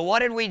 So what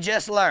did we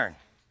just learn?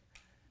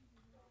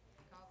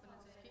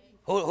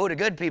 Who the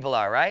good people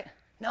are, right?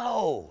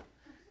 No.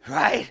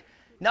 Right?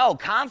 No,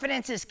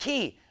 confidence is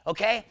key,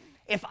 okay?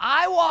 If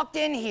I walked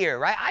in here,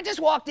 right? I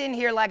just walked in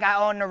here like I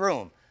own the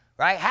room,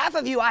 right? Half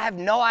of you, I have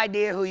no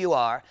idea who you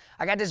are.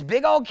 I got this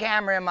big old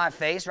camera in my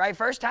face, right?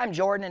 First time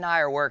Jordan and I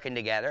are working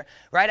together,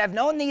 right? I've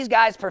known these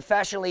guys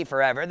professionally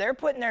forever. They're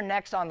putting their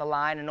necks on the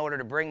line in order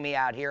to bring me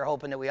out here,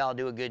 hoping that we all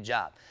do a good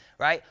job,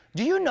 right?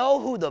 Do you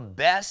know who the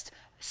best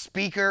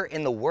speaker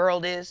in the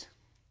world is?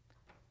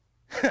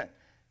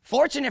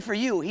 Fortunate for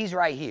you, he's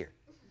right here,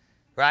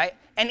 right?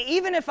 And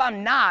even if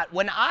I'm not,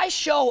 when I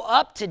show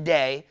up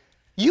today,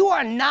 you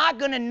are not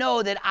going to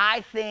know that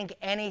I think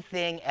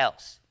anything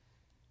else.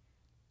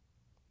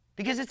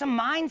 Because it's a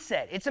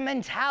mindset. It's a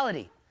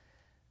mentality.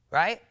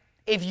 right?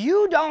 If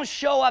you don't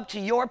show up to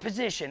your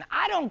position,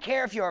 I don't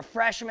care if you're a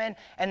freshman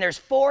and there's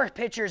 4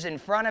 pitchers in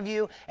front of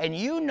you and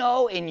you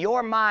know in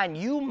your mind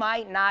you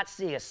might not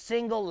see a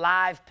single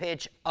live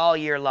pitch all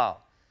year long.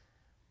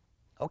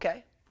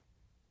 Okay.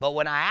 But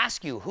when I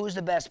ask you who's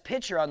the best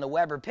pitcher on the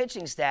Weber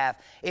pitching staff,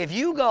 if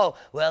you go,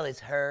 well, it's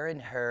her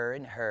and her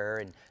and her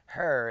and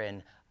her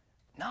and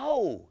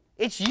no,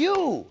 it's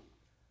you.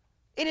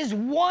 It is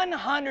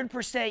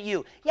 100%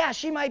 you. Yeah,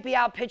 she might be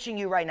out pitching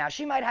you right now.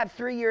 She might have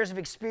 3 years of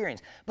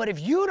experience. But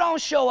if you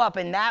don't show up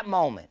in that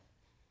moment,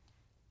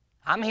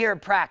 I'm here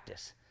at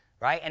practice,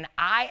 right? And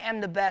I am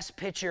the best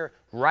pitcher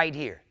right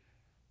here.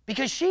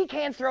 Because she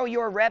can't throw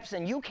your reps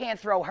and you can't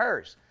throw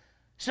hers.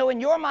 So in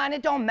your mind,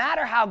 it don't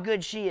matter how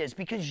good she is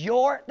because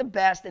you're the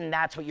best and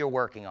that's what you're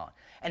working on.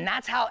 And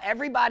that's how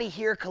everybody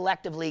here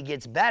collectively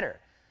gets better.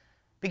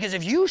 Because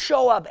if you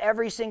show up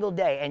every single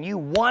day and you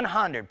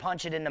 100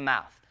 punch it in the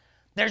mouth,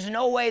 there's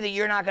no way that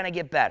you're not going to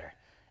get better.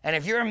 And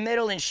if you're a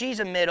middle and she's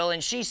a middle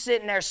and she's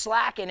sitting there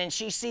slacking and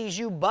she sees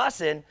you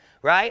bussing,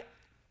 right?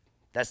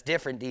 That's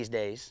different these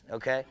days,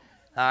 okay?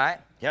 All right?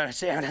 You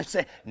understand what I'm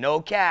saying?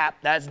 No cap.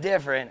 That's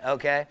different,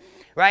 okay?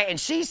 Right? And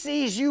she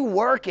sees you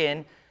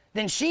working,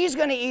 then she's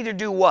going to either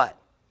do what?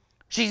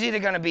 She's either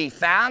going to be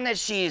found that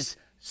she's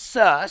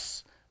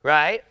sus,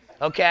 right?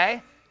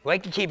 Okay? We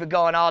can keep it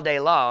going all day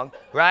long,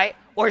 right?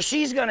 Or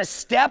she's going to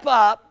step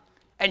up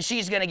and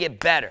she's going to get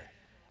better.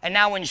 And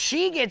now when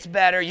she gets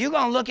better, you're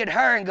going to look at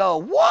her and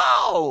go,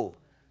 whoa,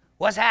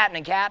 what's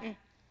happening, Captain?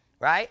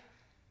 Right?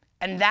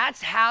 And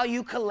that's how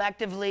you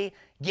collectively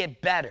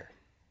get better.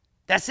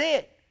 That's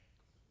it.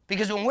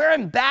 Because when we're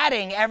in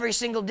batting every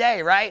single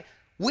day, right,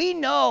 we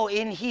know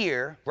in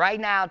here, right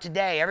now,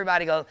 today,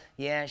 everybody goes,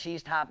 yeah,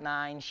 she's top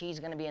 9. She's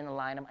going to be in the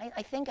lineup.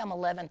 I think I'm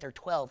 11th or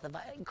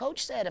 12th.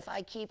 Coach said if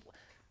I keep,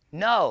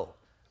 no,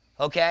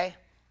 okay?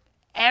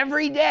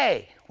 Every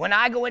day when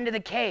I go into the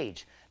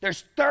cage,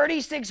 there's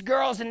 36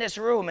 girls in this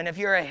room, and if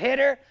you're a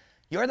hitter,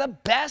 you're the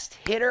best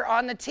hitter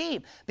on the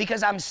team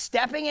because I'm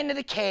stepping into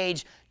the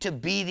cage to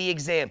be the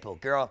example.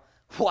 Girl,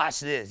 watch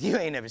this. You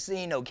ain't never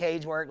seen no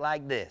cage work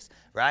like this,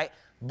 right?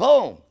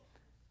 Boom.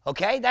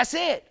 Okay, that's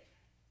it.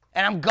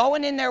 And I'm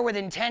going in there with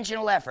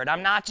intentional effort.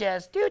 I'm not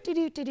just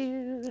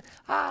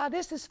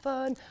this is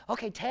fun.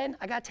 Okay, 10,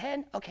 I got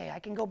 10. Okay, I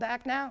can go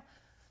back now.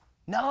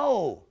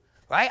 No,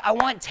 right? I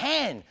want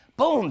 10.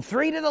 Boom,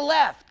 3 to the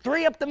left,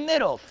 3 up the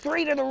middle,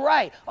 3 to the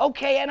right.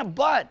 Okay, and a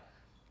bunt.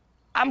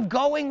 I'm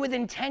going with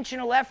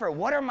intentional effort.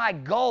 What are my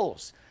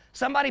goals?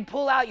 Somebody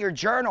pull out your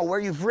journal where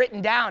you've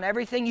written down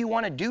everything you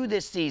want to do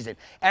this season,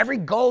 every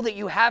goal that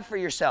you have for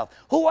yourself.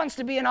 Who wants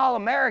to be an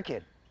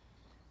All-American?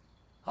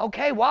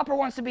 Okay, Whopper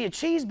wants to be a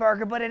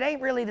cheeseburger, but it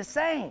ain't really the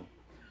same.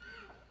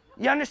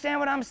 You understand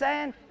what I'm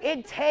saying?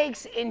 It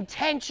takes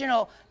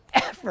intentional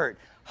effort,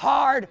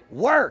 hard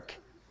work.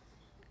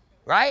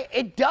 Right?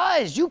 It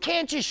does. You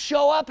can't just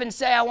show up and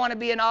say, I want to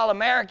be an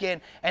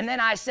All-American, and then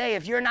I say,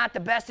 if you're not the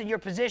best in your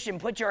position,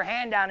 put your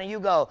hand down and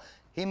you go,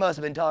 he must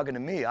have been talking to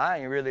me. I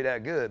ain't really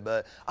that good,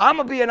 but I'm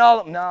going to be an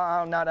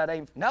No, that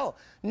ain't.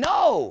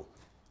 No.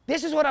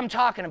 This is what I'm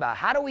talking about.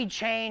 How do we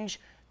change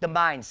the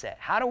mindset?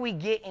 How do we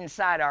get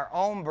inside our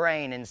own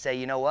brain and say,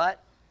 you know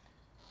what?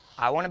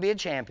 I want to be a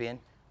champion.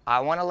 I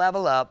want to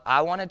level up.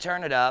 I want to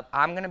turn it up.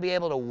 I'm going to be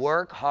able to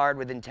work hard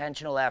with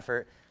intentional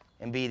effort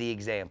and be the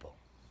example.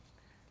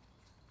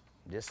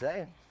 Just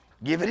saying.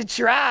 Give it a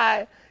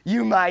try.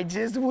 You might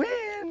just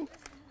win.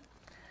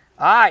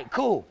 All right,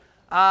 cool.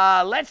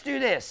 Let's do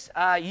this.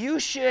 You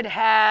should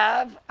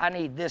have, I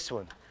need this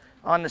one.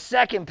 On the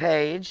second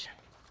page,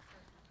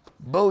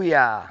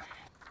 booyah.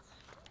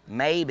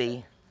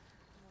 Maybe.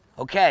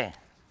 Okay,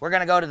 we're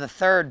going to go to the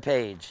third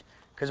page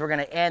because we're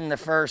going to end the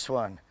first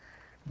one.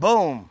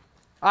 Boom.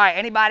 All right,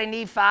 anybody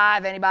need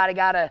 5? Anybody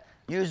got to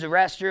use the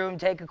restroom,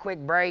 take a quick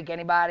break?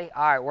 Anybody?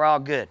 All right, we're all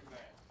good.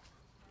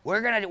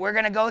 We're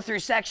gonna go through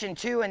section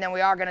 2, and then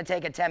we are gonna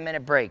take a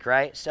 10-minute break,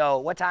 right? So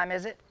what time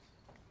is it?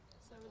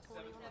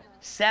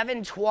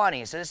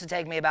 7:20. So this will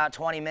take me about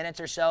 20 minutes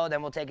or so.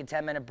 Then we'll take a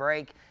 10-minute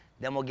break.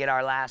 Then we'll get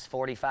our last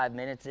 45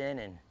 minutes in,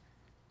 and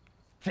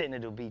then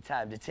it'll be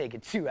time to take a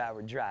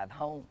 2-hour drive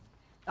home.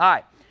 All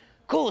right,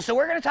 cool. So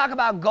we're gonna talk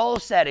about goal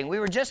setting. We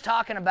were just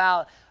talking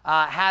about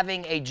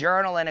having a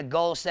journal and a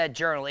goal set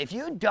journal. If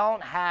you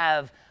don't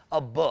have a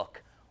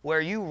book where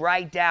you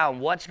write down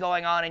what's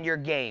going on in your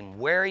game,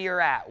 where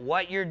you're at,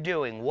 what you're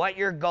doing, what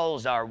your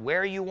goals are,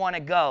 where you want to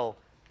go,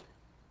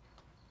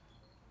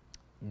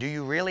 do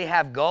you really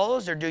have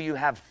goals or do you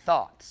have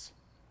thoughts?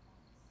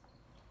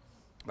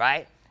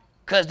 Right?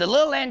 Because the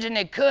little engine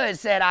that could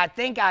said, I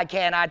think I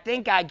can, I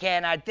think I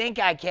can, I think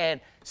I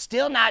can,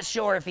 still not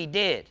sure if he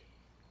did.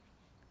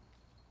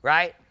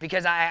 Right?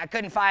 Because I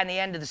couldn't find the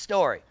end of the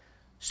story.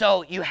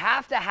 So you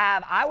have to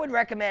have, I would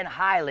recommend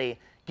highly,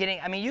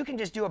 you can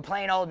just do a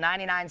plain old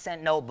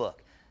 99-cent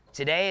notebook.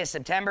 Today is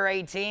September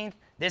 18th.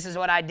 This is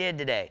what I did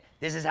today.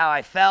 This is how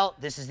I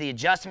felt. This is the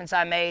adjustments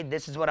I made.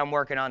 This is what I'm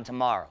working on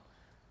tomorrow,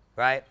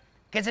 right?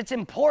 Because it's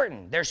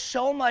important. There's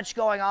so much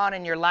going on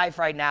in your life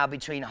right now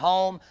between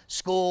home,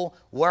 school,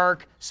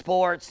 work,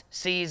 sports,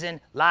 season,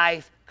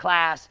 life,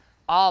 class,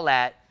 all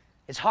that.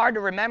 It's hard to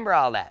remember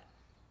all that,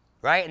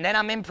 right? And then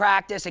I'm in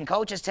practice and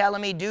coach is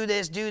telling me do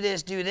this, do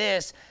this, do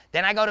this.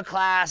 Then I go to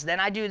class, then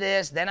I do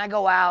this, then I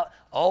go out.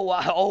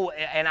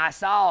 And I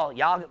saw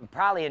y'all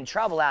probably in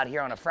trouble out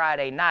here on a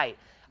Friday night.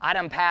 I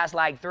done passed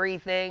like 3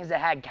 things that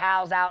had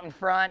cows out in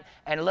front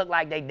and looked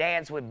like they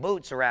danced with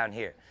boots around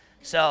here.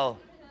 So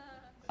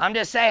I'm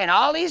just saying,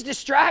 all these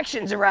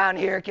distractions around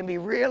here can be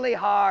really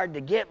hard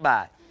to get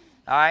by,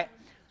 all right?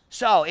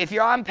 So if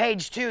you're on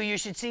page 2, you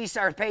should see,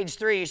 or page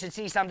 3, you should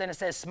see something that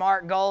says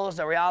SMART goals.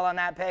 Are we all on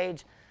that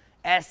page?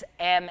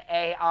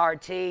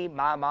 S-M-A-R-T.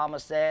 My mama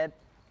said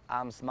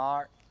I'm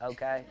smart,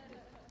 okay?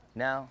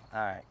 No? All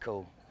right,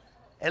 cool.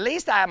 At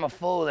least I'm a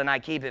fool and I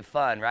keep it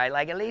fun, right?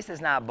 Like, at least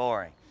it's not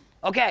boring.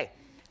 Okay,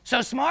 so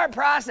SMART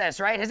process,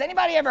 right? Has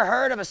anybody ever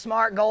heard of a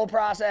SMART goal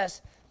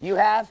process? You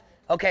have?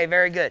 Okay,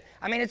 very good.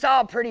 I mean, it's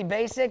all pretty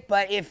basic,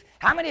 but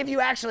how many of you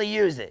actually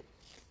use it?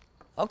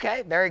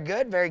 Okay, very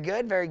good, very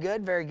good, very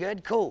good, very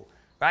good, cool,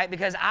 right?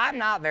 Because I'm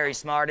not very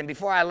smart, and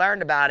before I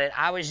learned about it,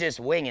 I was just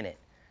winging it,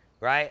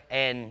 right?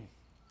 And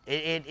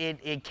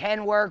it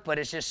can work, but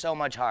it's just so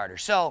much harder.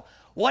 So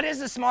what is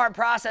the SMART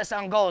process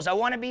on goals? I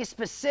want to be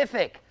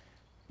specific.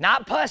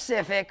 Not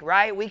Pacific,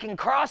 right? We can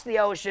cross the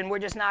ocean, we're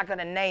just not going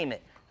to name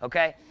it,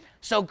 okay?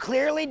 So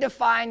clearly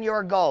define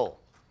your goal.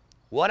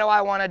 What do I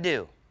want to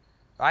do?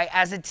 Right?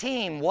 As a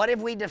team, what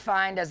have we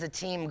defined as a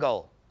team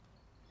goal?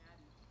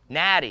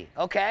 Natty,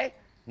 okay?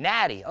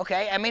 Natty,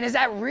 okay? I mean, is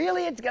that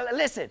really,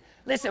 listen,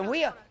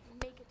 we are,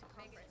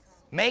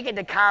 make it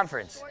to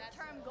conference.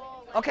 Short-term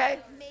goal. Okay,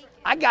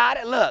 I got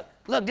it, look,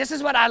 this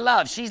is what I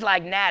love. She's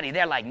like Natty,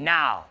 they're like,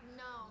 no,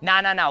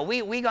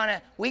 we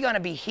gonna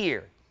be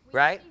here,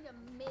 right?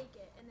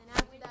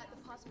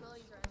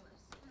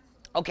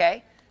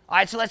 Okay, all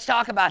right, so let's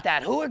talk about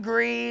that. Who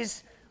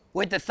agrees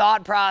with the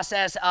thought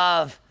process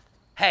of,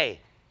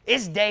 hey,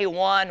 it's day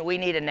 1, we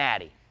need a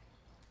natty?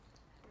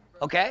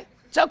 Okay,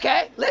 it's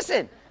okay.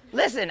 Listen,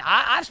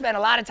 I've spent a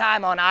lot of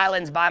time on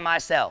islands by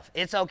myself.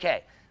 It's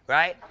okay,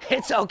 right?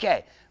 It's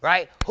okay,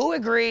 right? Who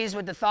agrees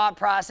with the thought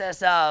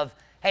process of,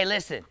 hey,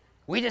 listen,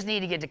 we just need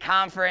to get to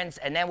conference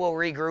and then we'll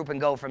regroup and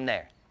go from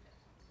there?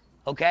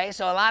 Okay,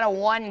 so a lot of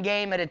one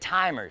game at a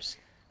timers.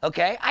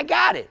 Okay, I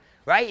got it.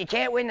 Right? You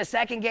can't win the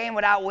second game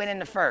without winning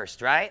the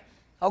first, right?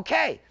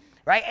 Okay,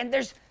 right? And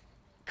there's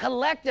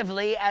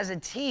collectively as a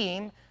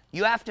team,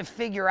 you have to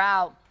figure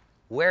out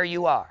where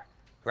you are,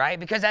 right?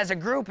 Because as a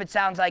group, it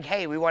sounds like,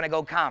 hey, we want to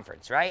go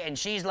conference, right? And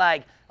she's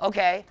like,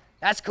 okay,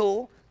 that's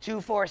cool.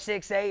 2, 4,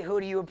 6, 8, who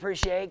do you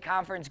appreciate?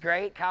 Conference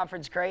great,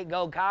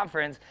 go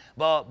conference.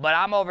 But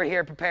I'm over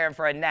here preparing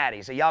for a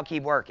natty, so y'all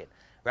keep working,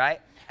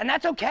 right? And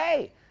that's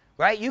okay,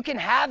 right? You can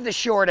have the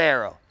short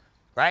arrow.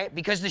 Right?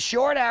 Because the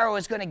short arrow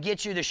is going to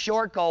get you the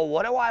short goal.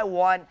 What do I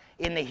want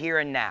in the here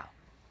and now?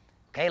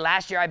 Okay,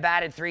 last year I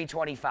batted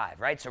 .325,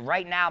 right? So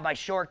right now my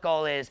short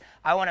goal is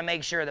I want to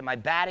make sure that my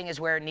batting is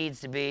where it needs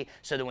to be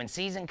so that when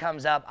season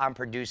comes up, I'm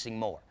producing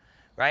more,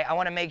 right? I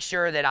want to make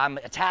sure that I'm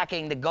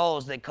attacking the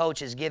goals that coach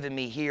has given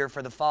me here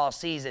for the fall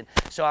season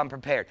so I'm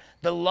prepared.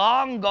 The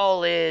long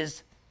goal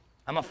is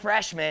I'm a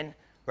freshman,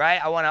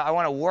 right? I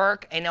want to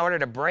work in order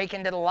to break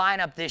into the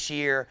lineup this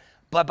year.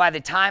 But by the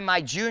time my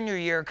junior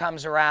year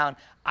comes around,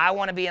 I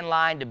want to be in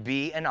line to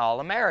be an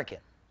All-American.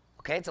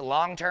 Okay, it's a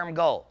long-term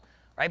goal,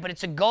 right? But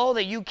it's a goal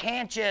that you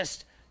can't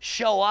just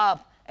show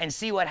up and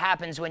see what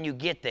happens when you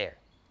get there.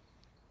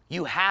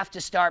 You have to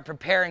start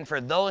preparing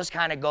for those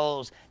kind of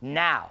goals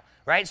now,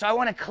 right? So I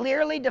want to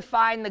clearly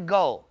define the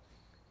goal.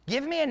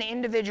 Give me an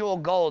individual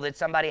goal that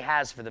somebody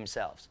has for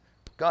themselves.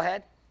 Go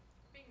ahead.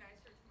 Being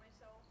nicer to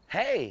myself.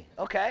 Hey,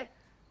 okay.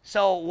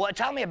 So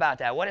tell me about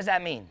that. What does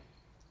that mean?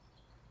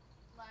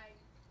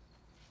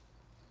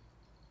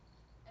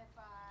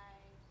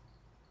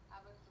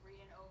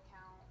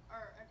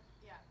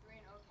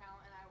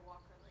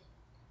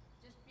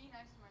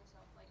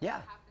 Yeah.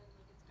 It's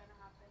gonna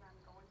happen, I'm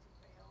going to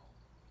fail,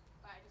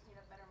 but I just need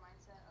a better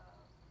mindset of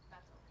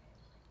that's okay.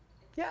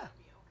 It's gonna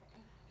be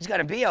okay. It's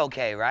gonna be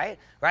okay, right?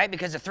 Right?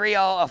 Because a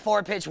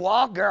 4-pitch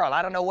walk, girl,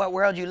 I don't know what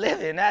world you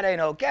live in, that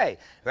ain't okay,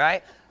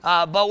 right?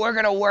 But we're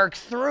gonna work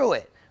through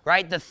it,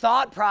 right? The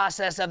thought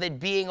process of it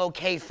being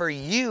okay for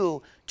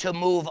you to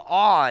move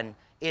on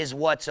is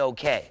what's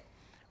okay,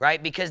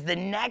 right? Because the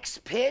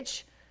next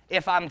pitch,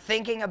 if I'm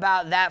thinking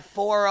about that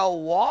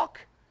 4-0 walk,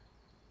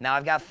 now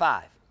I've got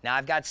 5. Now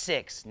I've got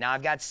 6. Now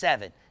I've got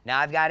 7. Now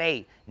I've got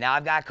 8. Now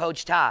I've got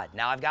Coach Todd.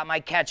 Now I've got my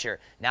catcher.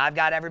 Now I've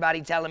got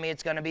everybody telling me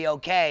it's going to be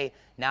okay.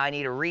 Now I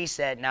need a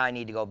reset. Now I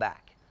need to go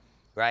back,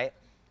 right?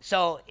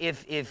 So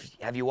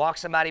have you walked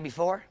somebody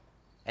before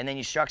and then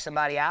you struck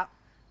somebody out,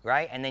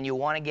 right? And then you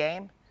won a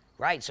game,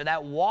 right? So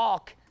that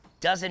walk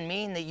doesn't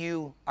mean that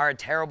you are a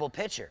terrible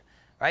pitcher,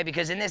 right?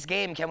 Because in this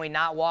game, can we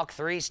not walk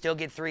 3, still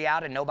get 3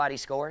 out and nobody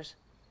scores?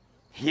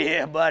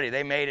 Yeah, buddy,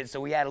 they made it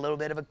so we had a little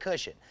bit of a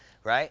cushion.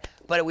 Right?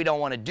 But we don't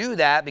want to do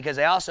that because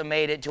they also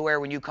made it to where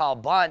when you call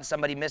bunt,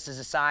 somebody misses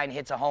a sign,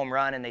 hits a home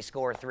run, and they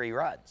score 3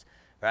 runs,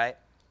 right?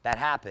 That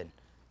happened.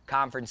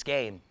 Conference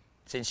game,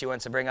 since she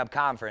wants to bring up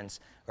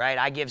conference, right?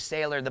 I give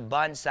Sailor the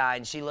bunt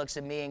sign. She looks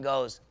at me and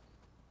goes,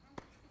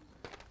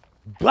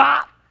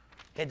 bop,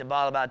 hit the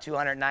ball about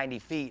 290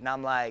 feet, and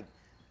I'm like,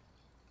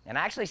 and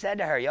I actually said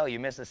to her, yo, you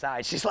missed the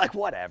side. She's like,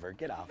 whatever,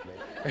 get off me.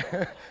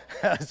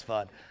 That was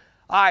fun.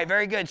 All right,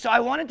 very good. So I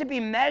want it to be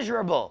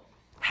measurable.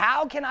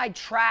 How can I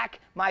track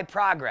my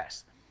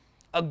progress?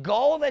 A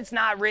goal that's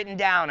not written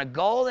down, a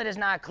goal that is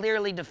not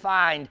clearly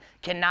defined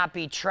cannot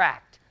be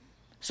tracked.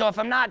 So if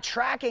I'm not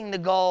tracking the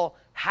goal,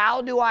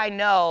 how do I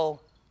know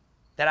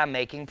that I'm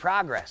making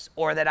progress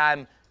or that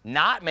I'm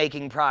not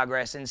making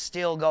progress and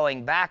still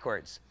going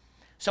backwards?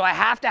 So I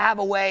have to have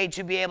a way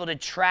to be able to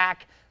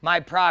track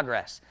my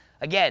progress.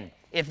 Again,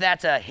 if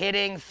that's a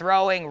hitting,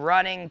 throwing,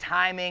 running,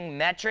 timing,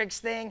 metrics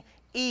thing,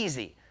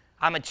 easy.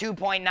 I'm a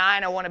 2.9,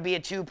 I want to be a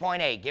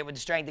 2.8. Get with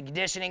the strength and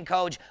conditioning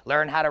coach,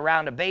 learn how to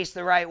round a base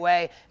the right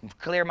way,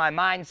 clear my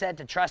mindset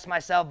to trust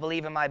myself,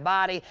 believe in my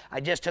body. I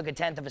just took a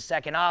 1/10 of a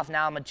second off,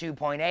 now I'm a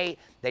 2.8.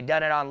 They've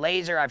done it on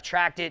laser, I've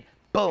tracked it,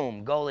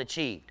 boom, goal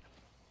achieved.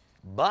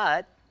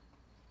 But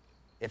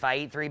if I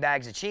eat 3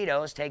 bags of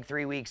Cheetos, take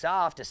 3 weeks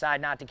off,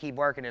 decide not to keep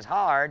working as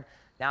hard,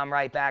 now I'm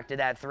right back to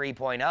that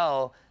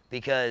 3.0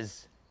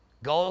 because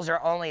goals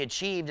are only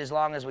achieved as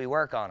long as we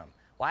work on them.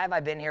 Why have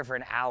I been here for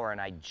an hour and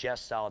I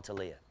just saw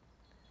Talia?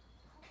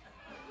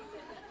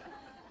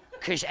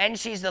 And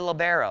she's the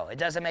libero. It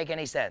doesn't make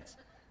any sense.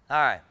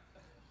 All right.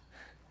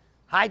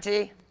 Hi,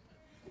 T.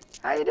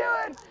 How you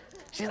doing?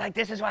 She's like,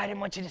 this is why I didn't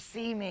want you to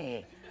see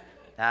me.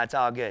 That's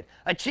all good.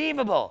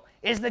 Achievable.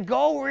 Is the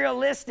goal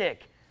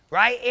realistic?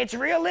 Right? It's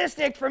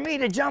realistic for me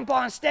to jump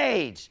on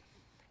stage.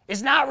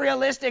 It's not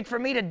realistic for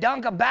me to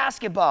dunk a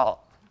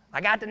basketball. I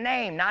got the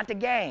name, not the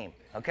game.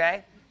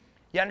 Okay?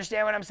 You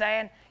understand what I'm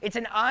saying? It's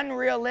an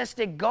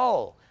unrealistic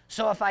goal.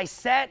 So if I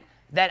set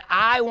that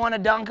I want to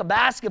dunk a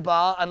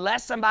basketball,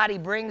 unless somebody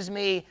brings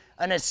me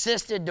an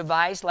assisted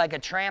device like a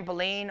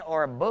trampoline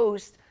or a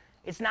boost,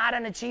 it's not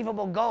an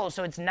achievable goal.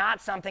 So it's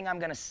not something I'm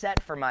going to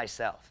set for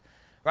myself,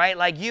 right?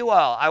 Like you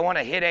all, I want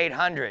to hit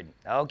 800.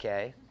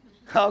 Okay,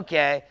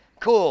 okay,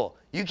 cool.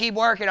 You keep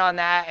working on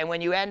that, and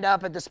when you end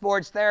up at the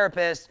sports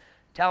therapist,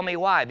 tell me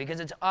why, because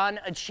it's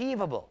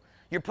unachievable.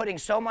 You're putting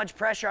so much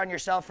pressure on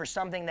yourself for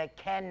something that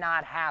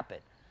cannot happen,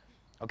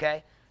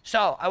 okay?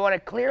 So I want to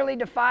clearly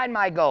define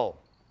my goal.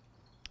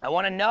 I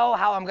want to know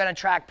how I'm going to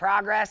track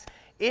progress.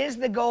 Is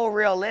the goal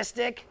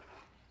realistic?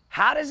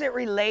 How does it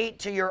relate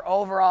to your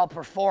overall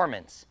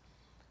performance?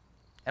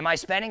 Am I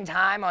spending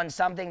time on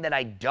something that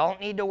I don't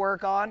need to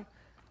work on?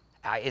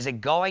 Is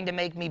it going to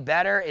make me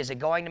better? Is it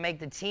going to make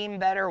the team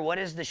better? What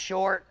is the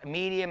short,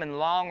 medium, and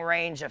long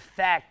range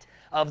effect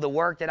of the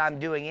work that I'm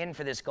doing in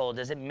for this goal?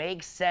 Does it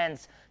make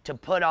sense to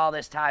put all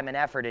this time and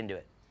effort into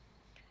it?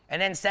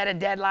 And then set a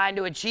deadline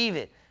to achieve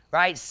it,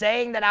 right?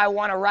 Saying that I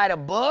want to write a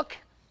book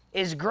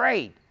is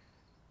great,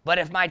 but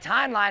if my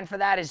timeline for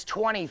that is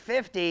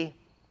 2050,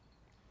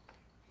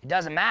 it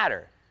doesn't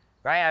matter,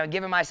 right? I'm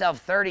giving myself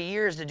 30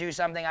 years to do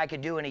something I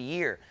could do in a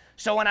year.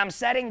 So when I'm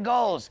setting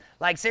goals,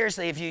 like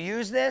seriously, if you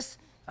use this,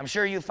 I'm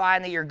sure you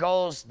find that your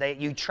goals, that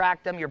you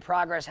track them, your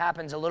progress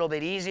happens a little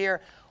bit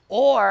easier,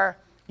 or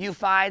you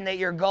find that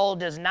your goal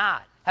does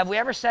not. Have we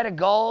ever set a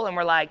goal and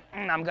we're like,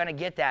 I'm going to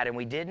get that, and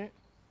we didn't?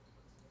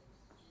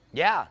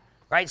 Yeah,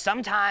 right?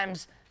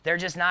 Sometimes they're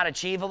just not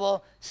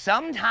achievable.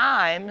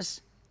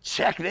 Sometimes,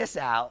 check this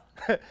out.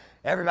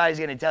 Everybody's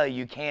going to tell you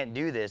you can't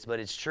do this, but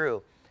it's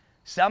true.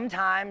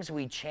 Sometimes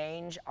we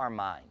change our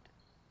mind.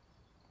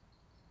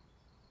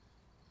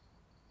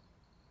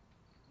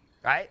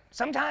 Right?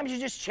 Sometimes you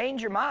just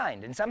change your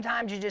mind, and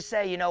sometimes you just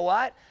say, you know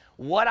what?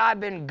 What I've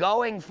been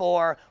going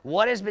for,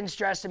 what has been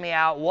stressing me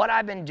out, what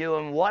I've been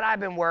doing, what I've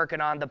been working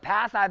on, the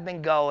path I've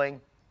been going,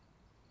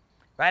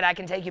 right? I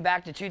can take you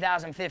back to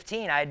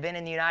 2015. I had been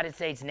in the United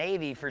States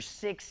Navy for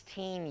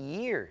 16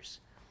 years.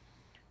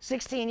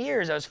 16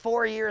 years. I was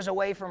 4 years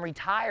away from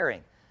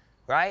retiring,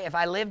 right? If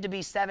I lived to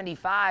be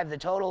 75, the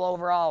total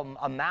overall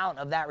amount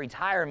of that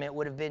retirement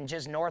would have been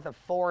just north of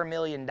 $4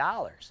 million,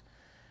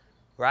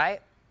 right?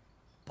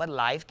 But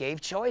life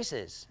gave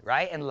choices,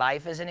 right? And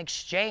life is an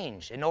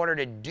exchange. In order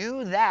to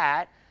do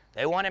that,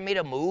 they wanted me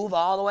to move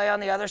all the way on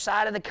the other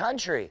side of the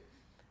country,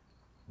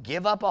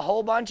 give up a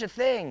whole bunch of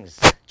things,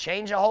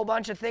 change a whole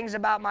bunch of things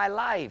about my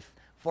life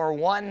for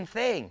one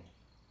thing.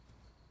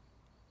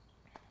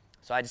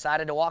 So I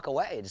decided to walk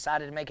away. I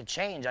decided to make a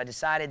change. I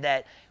decided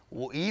that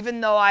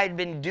even though I had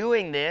been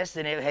doing this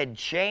and it had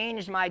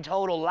changed my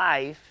total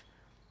life,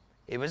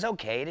 it was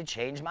okay to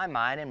change my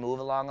mind and move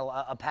along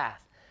a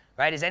path.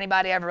 Right? Has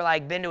anybody ever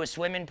like been to a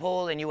swimming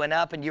pool and you went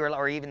up and you were,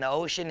 or even the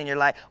ocean, and you're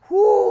like,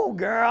 whoo,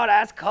 girl,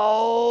 that's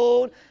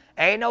cold.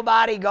 Ain't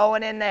nobody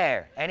going in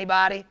there.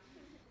 Anybody?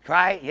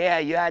 Right? Yeah,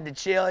 you had to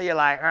chill. You're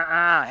like,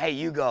 hey,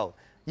 you go.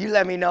 You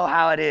let me know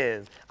how it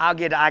is. I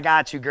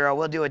got you, girl.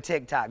 We'll do a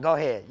TikTok. Go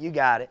ahead. You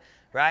got it.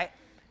 Right?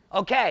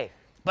 Okay.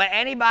 But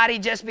anybody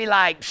just be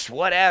like,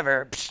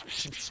 whatever,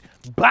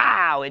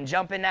 bow, and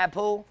jump in that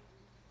pool?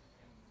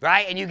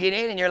 Right? And you get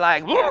in and you're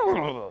like,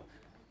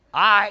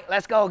 all right,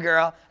 let's go,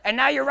 girl. And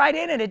now you're right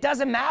in it. It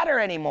doesn't matter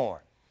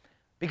anymore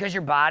because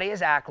your body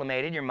is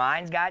acclimated. Your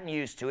mind's gotten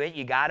used to it.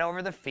 You got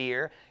over the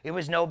fear. It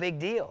was no big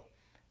deal,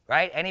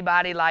 right?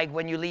 Anybody, like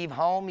when you leave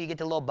home, you get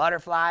the little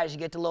butterflies, you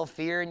get the little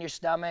fear in your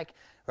stomach,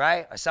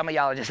 right? Or some of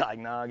y'all are just like,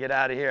 no, get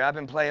out of here. I've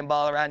been playing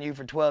ball around you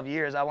for 12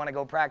 years. I want to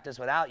go practice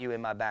without you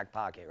in my back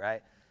pocket,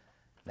 right?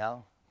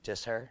 No?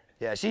 Just her?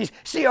 Yeah,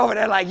 she over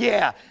there like,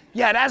 yeah,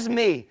 that's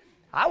me.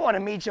 I want to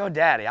meet your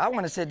daddy. I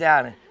want to sit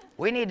down and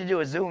we need to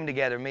do a Zoom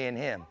together, me and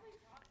him.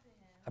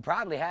 I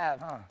probably have,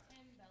 huh?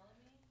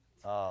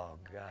 Oh,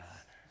 God.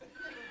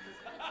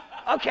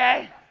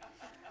 Okay.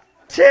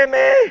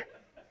 Timmy.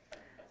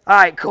 All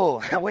right,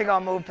 cool. We're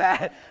going to move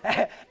past.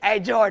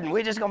 Hey, Jordan,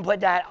 we're just going to put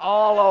that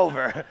all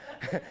over.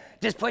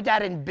 Just put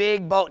that in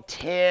big bold.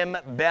 Tim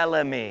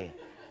Bellamy.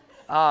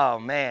 Oh,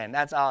 man,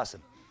 that's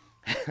awesome.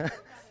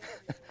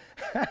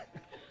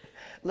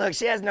 Look,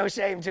 she has no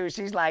shame, too.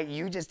 She's like,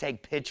 you just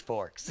take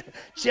pitchforks.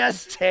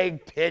 Just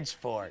take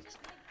pitchforks.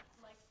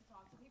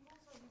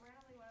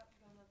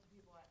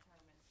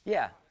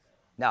 Yeah.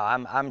 No,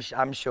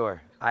 I'm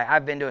sure.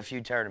 I've been to a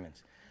few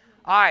tournaments.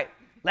 All right,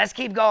 let's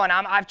keep going.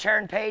 I've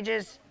turned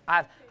pages.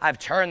 I've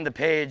turned the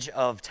page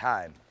of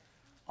time.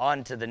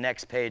 On to the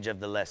next page of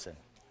the lesson.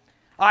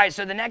 All right,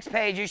 so the next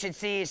page you should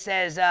see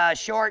says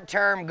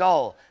short-term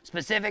goal,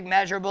 specific,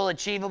 measurable,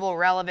 achievable,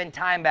 relevant,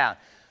 time-bound.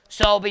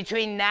 So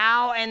between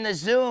now and the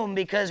Zoom,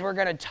 because we're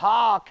going to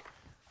talk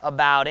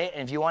about it,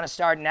 and if you want to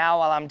start now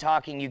while I'm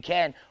talking, you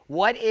can.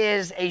 What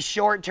is a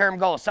short-term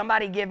goal?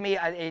 Somebody give me,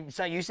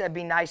 so you said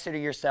be nicer to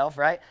yourself,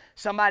 right?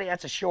 Somebody,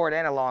 that's a short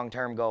and a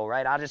long-term goal,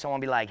 right? I just don't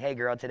want to be like, hey,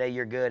 girl, today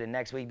you're good, and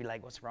next week be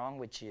like, what's wrong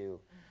with you?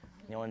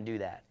 You don't want to do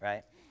that,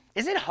 right?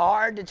 Is it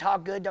hard to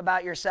talk good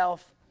about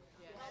yourself?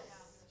 Yes.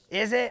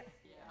 Is it?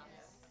 Yes.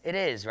 It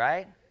is,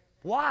 right?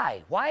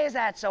 Why? Why is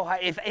that so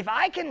hard? If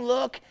I can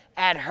look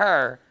at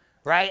her,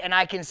 right, and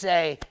I can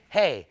say,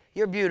 hey,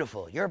 you're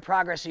beautiful. You're a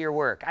progress of your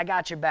work. I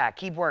got your back.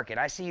 Keep working.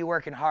 I see you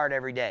working hard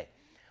every day.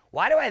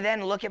 Why do I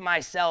then look at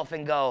myself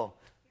and go,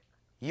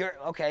 you're,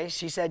 okay,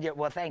 she said,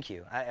 well, thank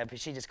you.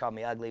 She just called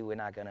me ugly. We're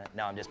not going to,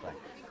 no, I'm just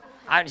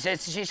playing.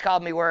 She's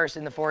called me worse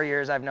in the 4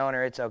 years I've known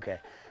her. It's okay.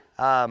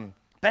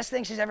 Best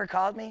thing she's ever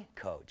called me?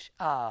 Coach.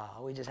 Oh,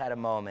 we just had a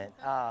moment.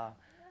 Oh.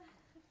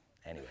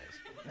 Anyways,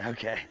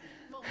 okay.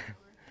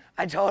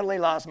 I totally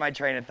lost my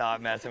train of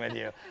thought messing with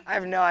you. I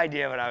have no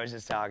idea what I was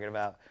just talking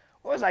about.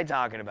 What was I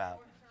talking about?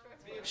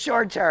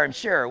 Short term,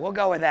 sure. We'll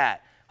go with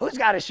that. Who's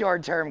got a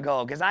short-term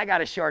goal? Because I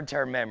got a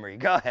short-term memory.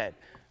 Go ahead.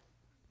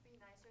 Be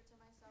nicer to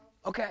myself.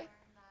 Okay. Learn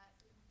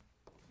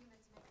that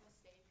humans make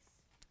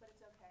mistakes, but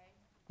it's okay.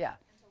 Yeah.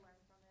 And to learn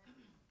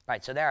from it.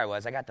 Right, so there I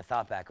was. I got the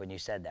thought back when you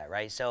said that,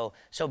 right? So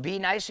be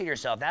nice to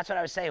yourself. That's what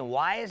I was saying.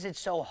 Why is it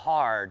so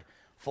hard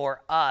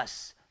for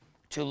us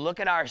to look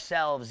at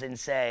ourselves and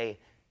say,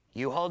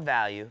 you hold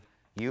value,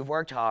 you've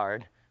worked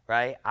hard,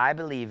 right? I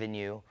believe in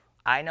you.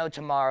 I know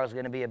tomorrow's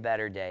going to be a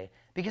better day.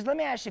 Because let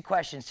me ask you a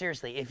question,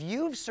 seriously. If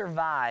you've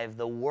survived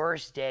the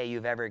worst day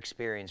you've ever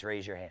experienced,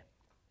 raise your hand.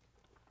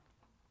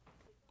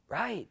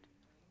 Right.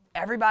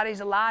 Everybody's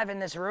alive in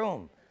this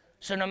room.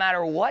 So no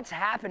matter what's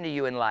happened to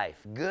you in life,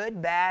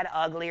 good, bad,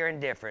 ugly, or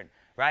indifferent,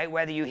 right?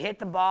 Whether you hit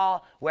the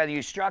ball, whether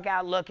you struck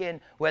out looking,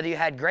 whether you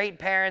had great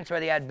parents,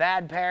 whether you had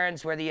bad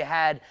parents, whether you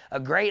had a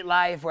great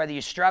life, whether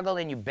you struggled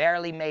and you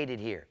barely made it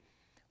here.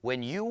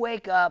 When you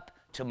wake up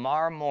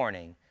tomorrow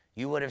morning,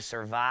 you would have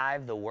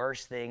survived the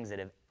worst things that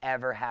have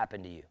ever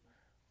happened to you.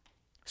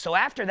 So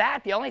after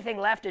that, the only thing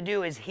left to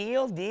do is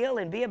heal, deal,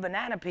 and be a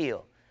banana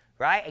peel,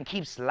 right? And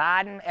keep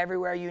sliding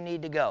everywhere you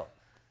need to go.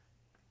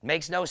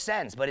 Makes no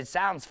sense, but it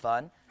sounds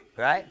fun,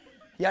 right?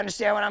 You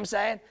understand what I'm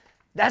saying?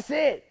 That's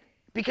it.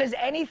 Because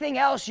anything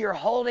else, you're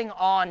holding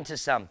on to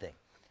something,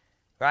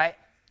 right?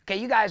 Okay,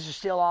 you guys are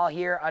still all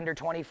here under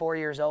 24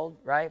 years old,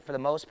 right? For the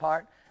most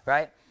part,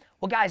 right?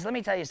 Well, guys, let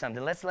me tell you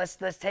something. Let's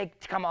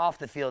come off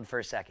the field for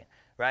a second,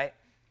 right?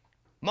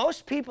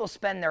 Most people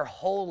spend their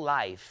whole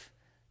life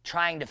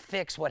trying to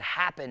fix what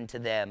happened to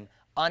them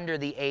under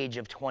the age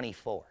of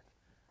 24.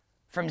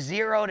 From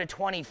 0 to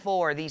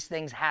 24, these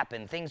things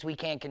happen, things we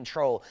can't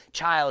control,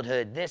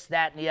 childhood, this,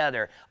 that, and the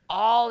other.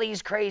 All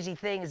these crazy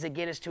things that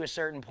get us to a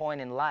certain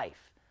point in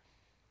life.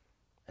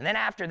 And then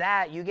after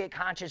that, you get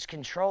conscious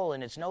control,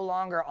 and it's no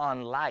longer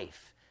on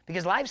life.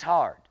 Because life's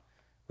hard.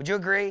 Would you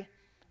agree?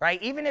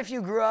 Right? Even if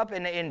you grew up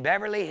in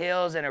Beverly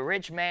Hills in a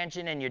rich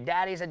mansion and your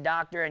daddy's a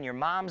doctor and your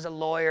mom's a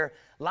lawyer,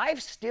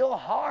 life's still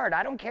hard.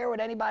 I don't care what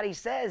anybody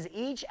says.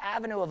 Each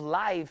avenue of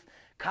life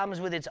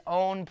comes with its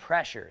own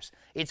pressures,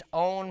 its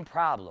own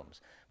problems.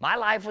 My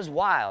life was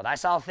wild. I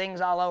saw things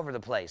all over the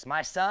place.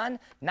 My son,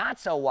 not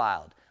so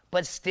wild,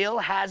 but still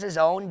has his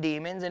own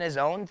demons and his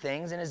own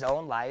things in his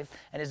own life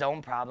and his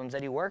own problems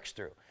that he works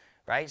through,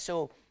 right?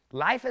 So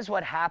life is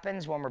what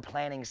happens when we're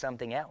planning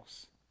something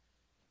else.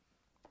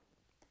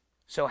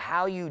 So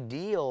how you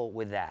deal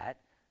with that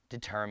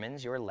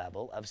determines your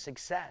level of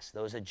success,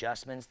 those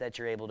adjustments that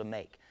you're able to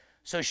make.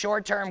 So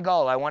short-term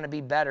goal, I want to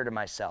be better to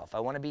myself. I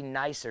want to be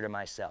nicer to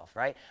myself,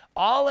 right?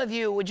 All of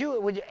you,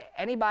 would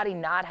anybody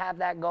not have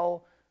that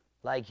goal?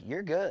 Like,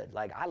 you're good.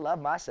 Like, I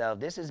love myself.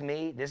 This is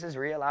me. This is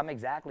real. I'm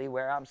exactly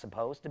where I'm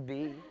supposed to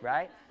be,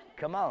 right?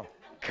 Come on.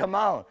 Come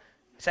on.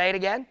 Say it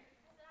again.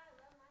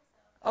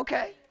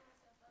 Okay.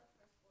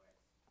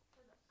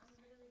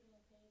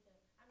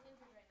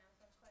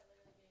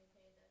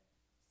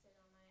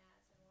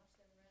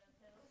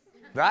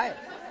 right?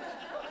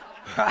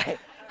 Right.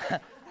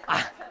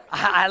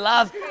 I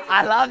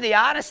love the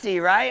honesty,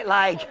 right?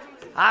 Like,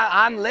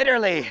 I'm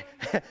literally,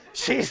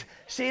 she's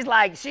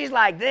like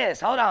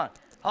this. Hold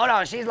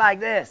on, she's like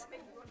this.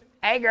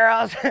 Hey,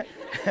 girls.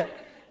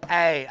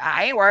 Hey,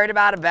 I ain't worried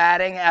about a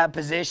batting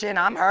position.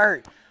 I'm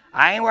hurt.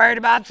 I ain't worried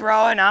about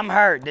throwing. I'm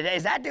hurt.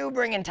 Is that dude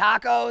bringing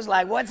tacos?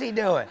 Like, what's he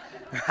doing?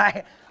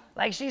 Right?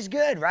 Like, she's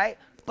good, right?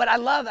 But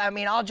I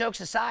mean, all jokes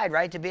aside,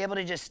 right, to be able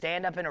to just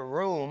stand up in a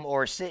room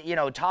or sit,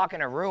 talk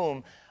in a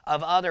room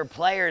of other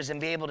players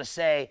and be able to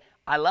say,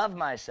 I love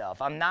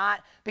myself. I'm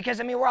not, because,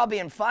 I mean, we're all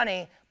being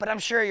funny, but I'm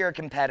sure you're a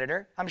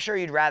competitor. I'm sure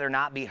you'd rather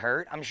not be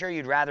hurt. I'm sure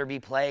you'd rather be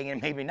playing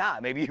and maybe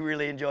not. Maybe you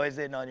really enjoy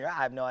sitting on your eye.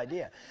 I have no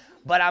idea.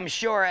 But I'm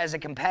sure as a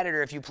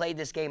competitor, if you played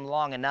this game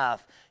long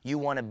enough, you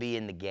want to be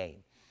in the game.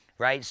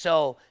 Right?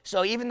 So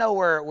even though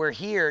we're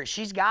here,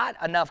 she's got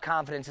enough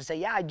confidence to say,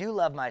 yeah, I do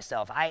love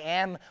myself. I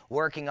am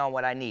working on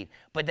what I need.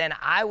 But then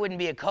I wouldn't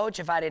be a coach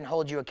if I didn't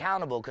hold you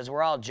accountable, because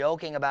we're all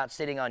joking about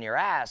sitting on your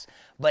ass.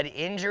 But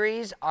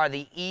injuries are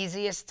the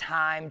easiest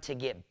time to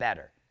get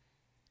better,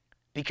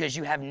 because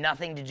you have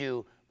nothing to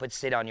do but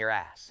sit on your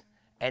ass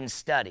and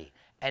study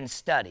and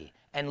study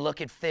and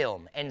look at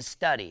film and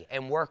study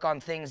and work on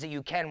things that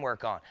you can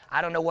work on.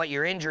 I don't know what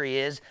your injury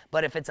is,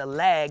 but if it's a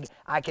leg,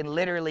 I can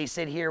literally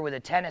sit here with a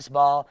tennis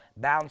ball,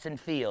 bounce and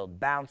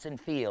field, bounce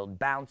and field,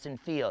 bounce and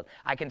field.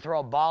 I can throw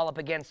a ball up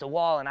against a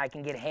wall and I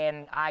can get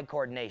hand-eye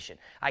coordination.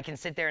 I can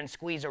sit there and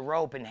squeeze a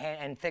rope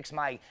and fix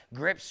my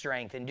grip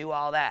strength and do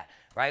all that,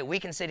 right? We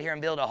can sit here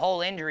and build a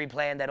whole injury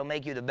plan that'll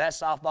make you the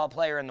best softball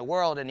player in the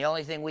world, and the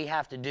only thing we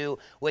have to do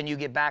when you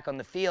get back on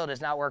the field is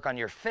not work on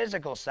your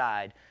physical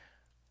side.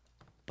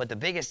 But the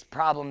biggest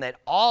problem that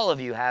all of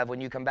you have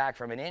when you come back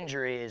from an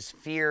injury is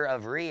fear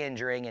of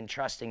re-injuring and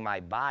trusting my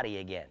body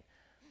again,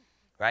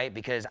 right?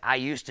 Because I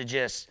used to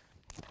just,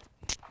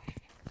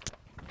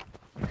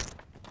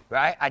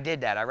 right? I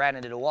did that. I ran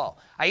into the wall.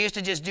 I used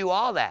to just do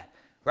all that,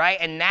 right?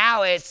 And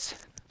now it's,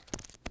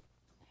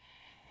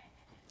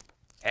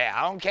 hey,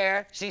 I don't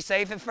care. She's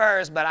safe at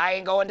first, but I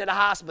ain't going to the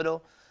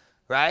hospital,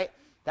 right?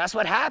 That's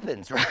what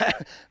happens,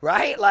 right?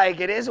 Right?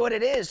 Like, it is what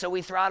it is, so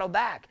we throttle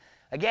back.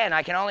 Again,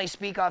 I can only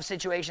speak off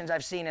situations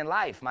I've seen in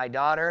life. My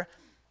daughter,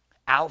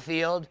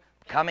 outfield,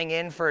 coming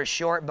in for a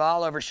short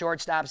ball over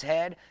shortstop's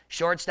head.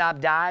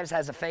 Shortstop dives,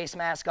 has a face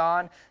mask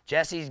on.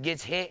 Jessie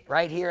gets hit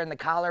right here in the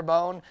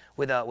collarbone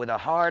with a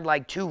hard,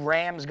 like 2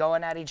 rams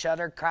going at each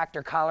other, cracked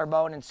her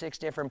collarbone in 6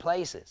 different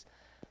places.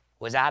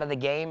 Was out of the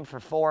game for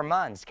 4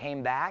 months,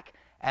 came back,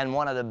 and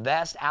one of the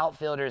best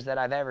outfielders that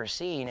I've ever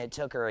seen. It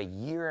took her a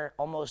year,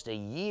 almost a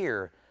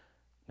year,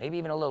 maybe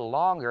even a little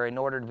longer, in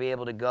order to be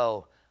able to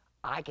go,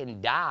 I can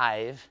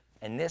dive,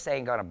 and this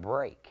ain't gonna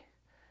break,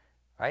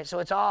 right? So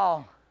it's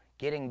all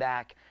getting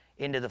back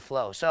into the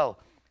flow. So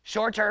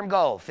short-term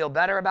goal, feel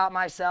better about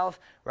myself,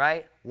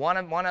 right?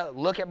 Wanna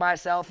look at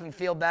myself and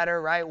feel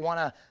better, right?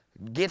 Wanna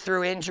get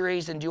through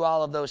injuries and do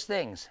all of those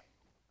things.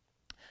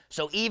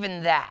 So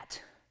even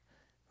that,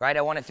 right?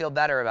 I wanna feel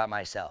better about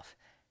myself.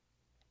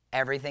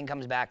 Everything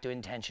comes back to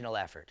intentional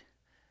effort.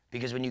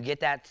 Because when you get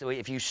that,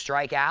 if you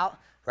strike out,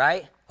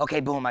 right?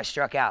 Okay, boom, I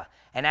struck out.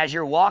 And as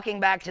you're walking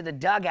back to the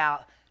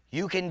dugout,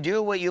 you can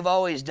do what you've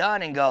always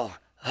done and go,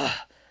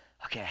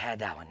 okay, I had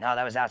that one. No,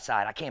 that was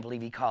outside. I can't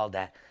believe he called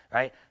that,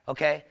 right?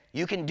 Okay,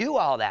 you can do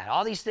all that,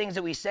 all these things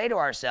that we say to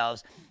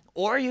ourselves,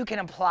 or you can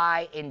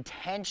apply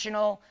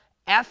intentional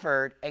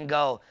effort and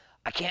go,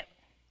 I can't,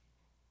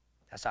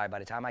 sorry, by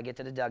the time I get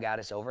to the dugout,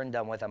 it's over and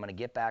done with. I'm going to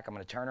get back. I'm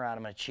going to turn around.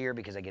 I'm going to cheer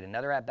because I get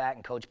another at-bat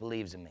and coach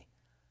believes in me.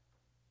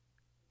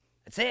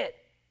 That's it.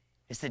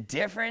 It's the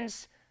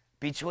difference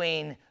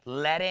between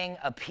letting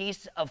a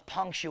piece of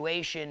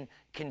punctuation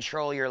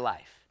control your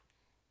life,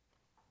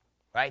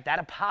 right? That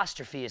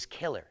apostrophe is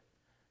killer.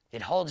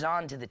 It holds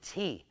on to the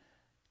T,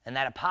 and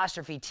that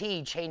apostrophe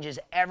T changes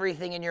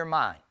everything in your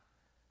mind.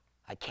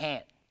 I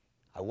can't,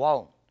 I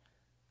won't,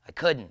 I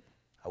couldn't,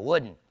 I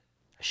wouldn't,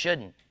 I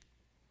shouldn't.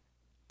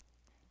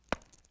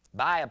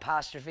 By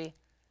apostrophe,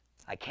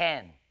 I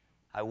can,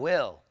 I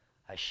will,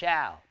 I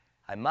shall,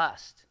 I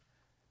must,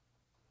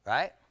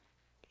 right?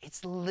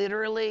 It's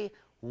literally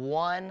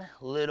one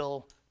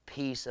little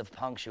piece of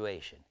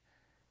punctuation.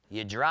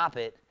 You drop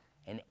it,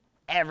 and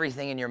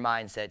everything in your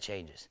mindset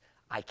changes.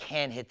 I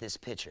can hit this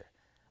pitcher.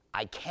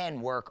 I can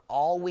work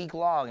all week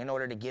long in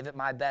order to give it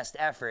my best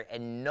effort,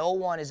 and no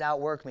one has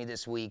outworked me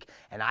this week,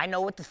 and I know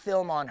what the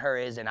film on her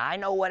is, and I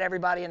know what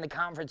everybody in the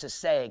conference is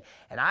saying,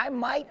 and I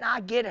might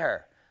not get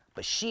her,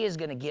 but she is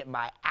going to get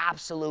my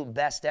absolute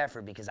best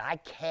effort because I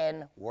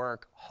can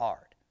work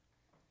hard.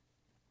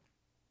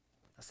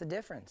 That's the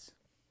difference.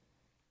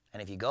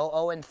 And if you go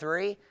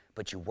 0-3,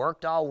 but you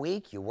worked all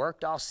week, you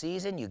worked all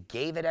season, you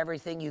gave it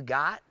everything you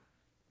got,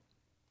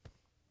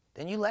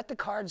 then you let the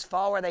cards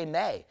fall where they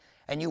may.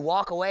 And you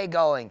walk away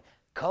going,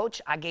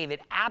 Coach, I gave it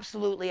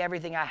absolutely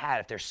everything I had.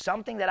 If there's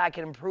something that I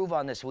can improve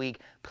on this week,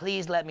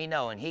 please let me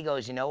know. And he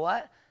goes, you know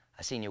what?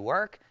 I seen you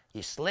work.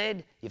 You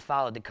slid. You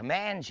followed the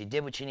commands. You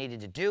did what you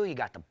needed to do. You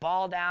got the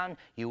ball down.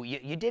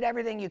 You did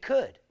everything you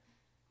could.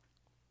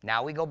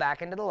 Now we go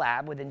back into the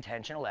lab with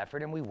intentional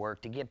effort and we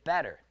work to get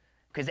better.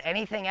 Because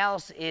anything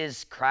else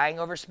is crying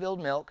over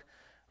spilled milk,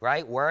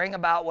 right? Worrying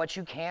about what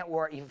you can't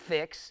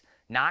fix,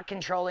 not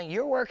controlling.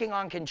 You're working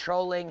on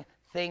controlling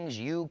things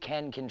you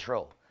can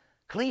control.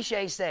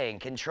 Cliche saying,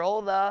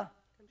 control the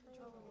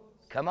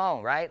controllables. Come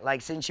on, right?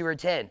 Like since you were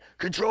 10.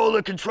 Control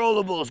the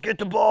controllables. Get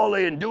the ball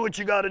in. Do what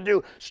you got to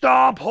do.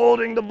 Stop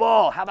holding the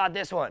ball. How about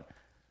this one?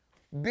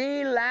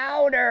 Be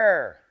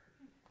louder.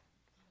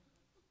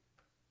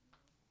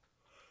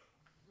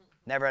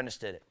 Never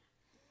understood it.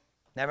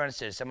 Never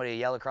understood it. Somebody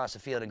yell across the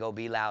field and go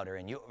be louder,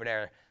 and you over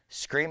there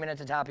screaming at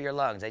the top of your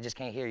lungs. They just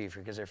can't hear you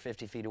because they're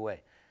 50 feet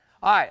away.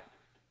 All right.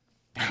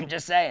 I'm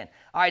just saying.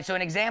 All right, so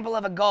an example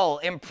of a goal,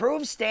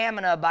 improve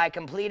stamina by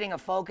completing a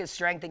focused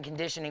strength and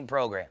conditioning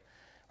program.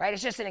 Right?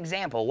 It's just an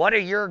example. What are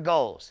your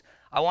goals?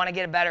 I want to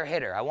get a better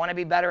hitter. I want to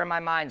be better in my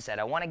mindset.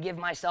 I want to give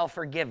myself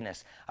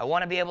forgiveness. I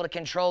want to be able to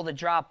control the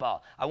drop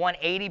ball. I want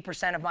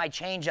 80% of my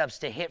changeups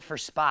to hit for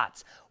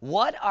spots.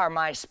 What are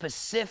my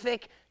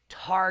specific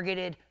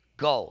targeted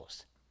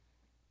goals?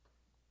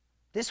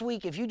 This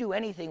week, if you do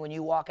anything when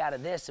you walk out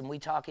of this and we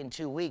talk in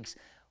 2 weeks,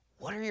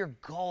 what are your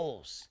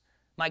goals?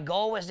 My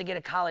goal was to get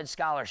a college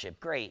scholarship.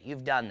 Great,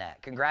 you've done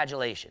that.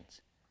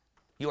 Congratulations.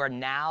 You are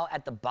now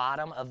at the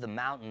bottom of the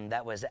mountain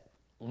that was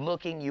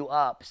looking you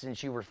up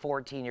since you were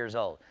 14 years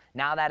old.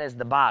 Now that is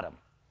the bottom.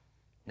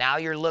 Now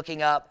you're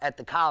looking up at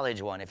the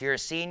college one. If you're a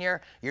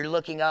senior, you're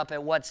looking up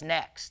at what's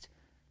next.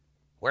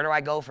 Where do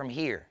I go from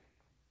here?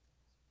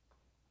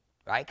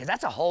 Right? Because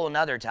that's a whole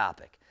nother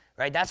topic.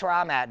 Right? That's where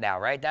I'm at now,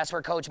 right? That's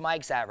where Coach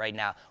Mike's at right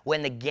now.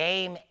 When the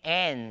game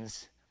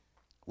ends,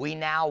 we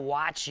now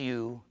watch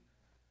you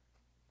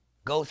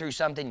go through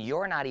something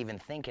you're not even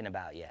thinking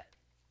about yet.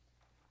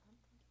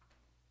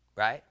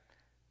 Right?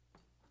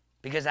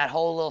 Because that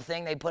whole little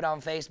thing they put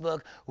on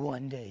Facebook,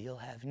 one day you'll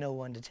have no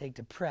one to take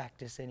to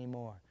practice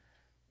anymore.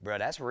 Bro,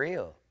 that's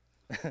real.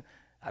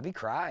 I'd be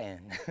crying.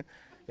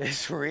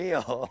 It's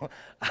real.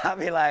 I'll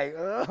be like,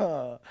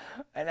 ugh.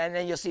 And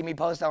then you'll see me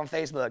post on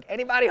Facebook,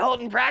 anybody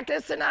holding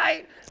practice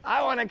tonight?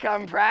 I want to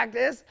come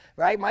practice.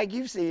 Right, Mike,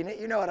 you've seen it.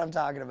 You know what I'm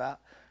talking about.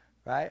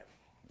 Right?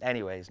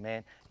 Anyways,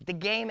 man, the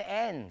game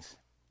ends.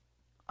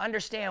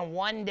 Understand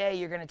one day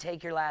you're going to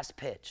take your last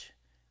pitch.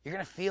 You're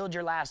going to field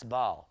your last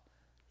ball.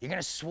 You're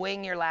going to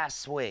swing your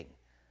last swing.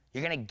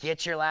 You're going to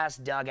get your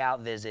last dugout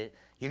visit.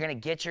 You're going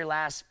to get your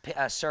last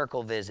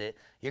circle visit.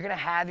 You're going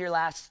to have your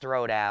last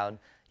throwdown.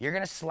 You're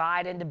going to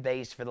slide into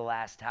base for the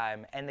last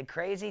time. And the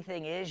crazy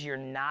thing is, you're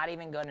not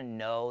even going to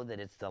know that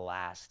it's the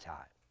last time.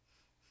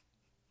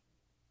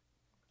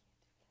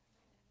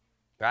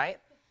 Right?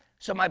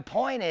 So my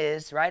point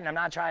is, right, and I'm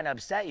not trying to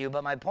upset you,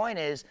 but my point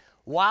is,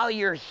 while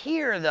you're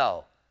here,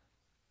 though,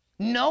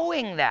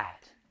 knowing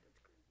that,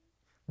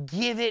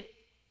 give it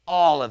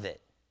all of it.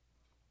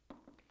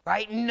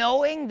 Right?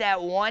 Knowing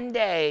that one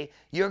day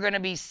you're going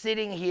to be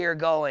sitting here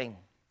going,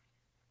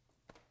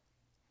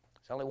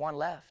 there's only one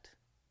left.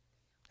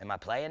 Am I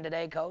playing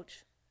today,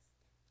 coach?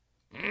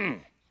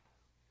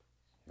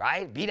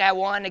 Right? Be that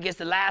one that gets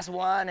the last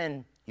one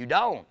and you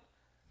don't.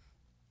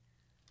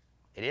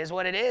 It is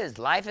what it is.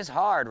 Life is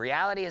hard.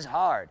 Reality is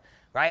hard.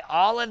 Right?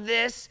 All of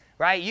this,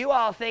 right? You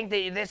all think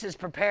that this is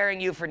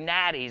preparing you for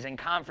natties and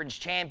conference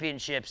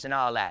championships and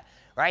all that.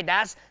 Right?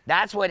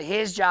 That's what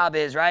his job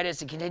is, right? Is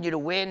to continue to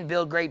win,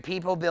 build great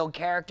people, build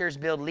characters,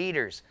 build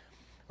leaders.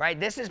 Right?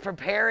 This is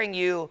preparing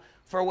you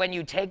for when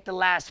you take the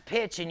last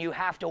pitch and you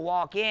have to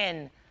walk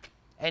in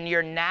and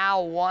you're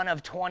now one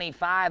of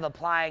 25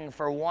 applying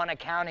for one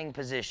accounting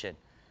position,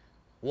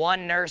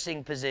 one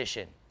nursing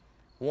position,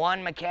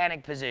 one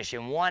mechanic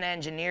position, one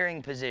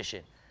engineering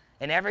position.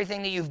 And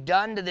everything that you've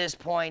done to this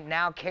point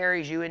now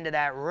carries you into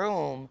that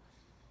room,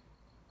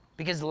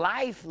 because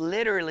life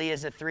literally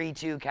is a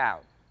 3-2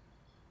 count.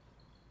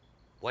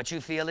 What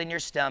you feel in your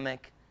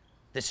stomach,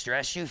 the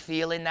stress you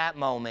feel in that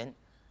moment,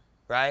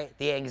 right?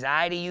 The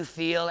anxiety you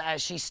feel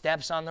as she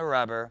steps on the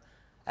rubber,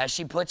 as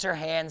she puts her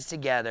hands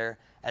together,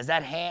 as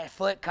that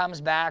foot comes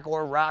back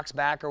or rocks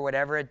back or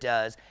whatever it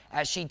does,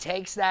 as she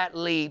takes that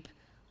leap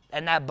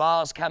and that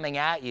ball's coming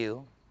at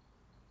you.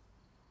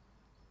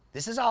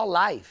 This is all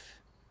life.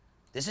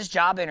 This is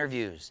job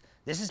interviews.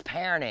 This is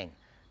parenting.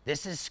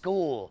 This is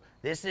school.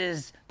 This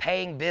is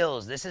paying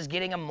bills. This is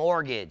getting a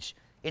mortgage.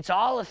 It's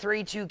all a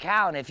 3-2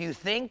 count. If you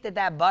think that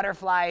that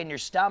butterfly in your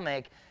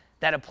stomach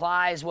that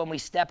applies when we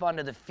step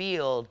onto the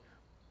field,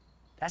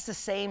 that's the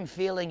same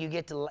feeling you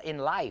get in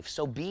life.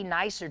 So be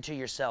nicer to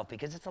yourself,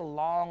 because it's a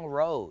long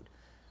road,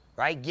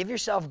 right? Give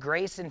yourself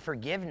grace and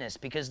forgiveness,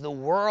 because the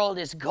world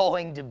is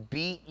going to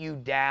beat you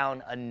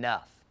down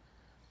enough.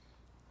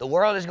 The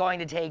world is going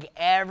to take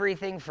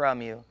everything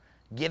from you,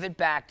 give it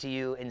back to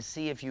you, and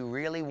see if you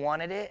really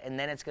wanted it, and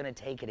then it's going to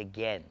take it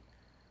again.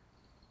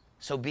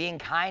 So being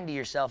kind to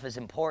yourself is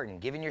important.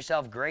 Giving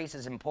yourself grace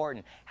is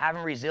important.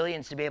 Having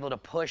resilience to be able to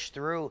push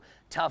through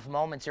tough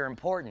moments are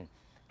important.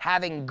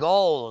 Having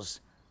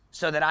goals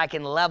so that I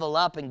can level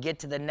up and get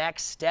to the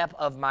next step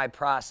of my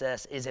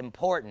process is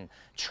important.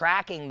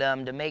 Tracking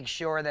them to make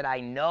sure that I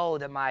know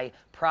that my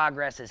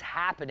progress is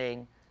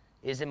happening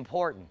is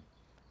important.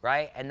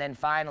 right? And then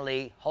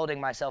finally, holding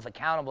myself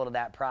accountable to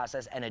that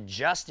process and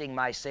adjusting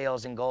my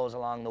sales and goals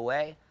along the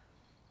way,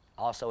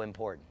 also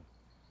important.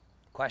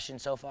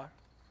 Questions so far?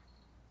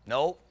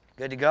 Nope.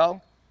 Good to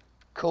go?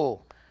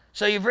 Cool.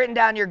 So you've written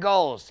down your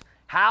goals.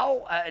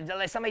 How,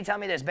 somebody tell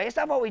me this, based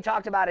on what we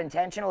talked about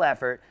intentional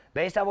effort,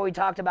 based on what we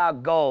talked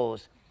about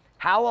goals,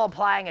 how will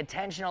applying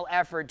intentional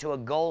effort to a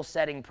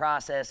goal-setting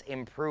process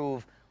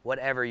improve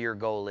whatever your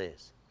goal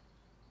is?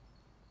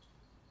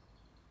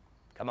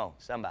 Come on,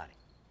 somebody.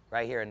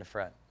 Right here in the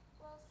front.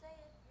 Well, say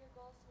if your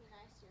goal is to be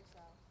nice to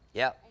yourself.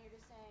 Yep. And you're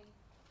just saying,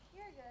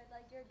 you're good,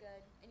 like you're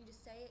good. And you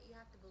just say it, you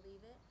have to believe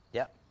it.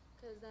 Yep.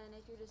 Because then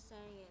if you're just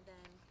saying it,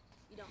 then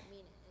you don't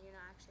mean it. And you're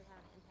not actually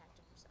having an impact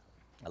on yourself.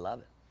 I love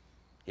it.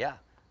 Yeah.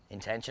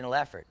 Intentional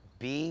effort.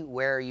 Be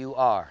where you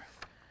are.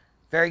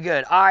 Very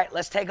good. All right,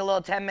 let's take a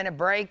little 10-minute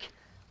break.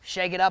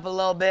 Shake it up a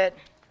little bit.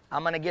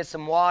 I'm going to get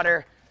some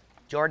water.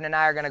 Jordan and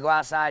I are going to go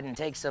outside and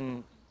take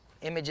some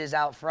images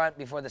out front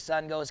before the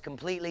sun goes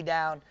completely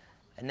down.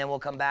 And then we'll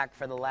come back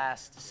for the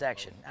last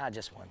section.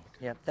 Just one.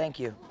 Yep, thank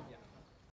you.